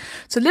jingle,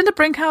 to Linda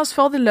Brinkhouse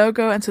for the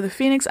logo, and to the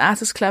Phoenix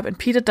Artists Club and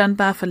Peter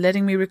Dunbar for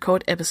letting me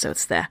record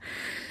episodes there.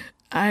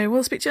 I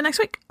will speak to you next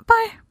week.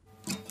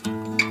 Bye.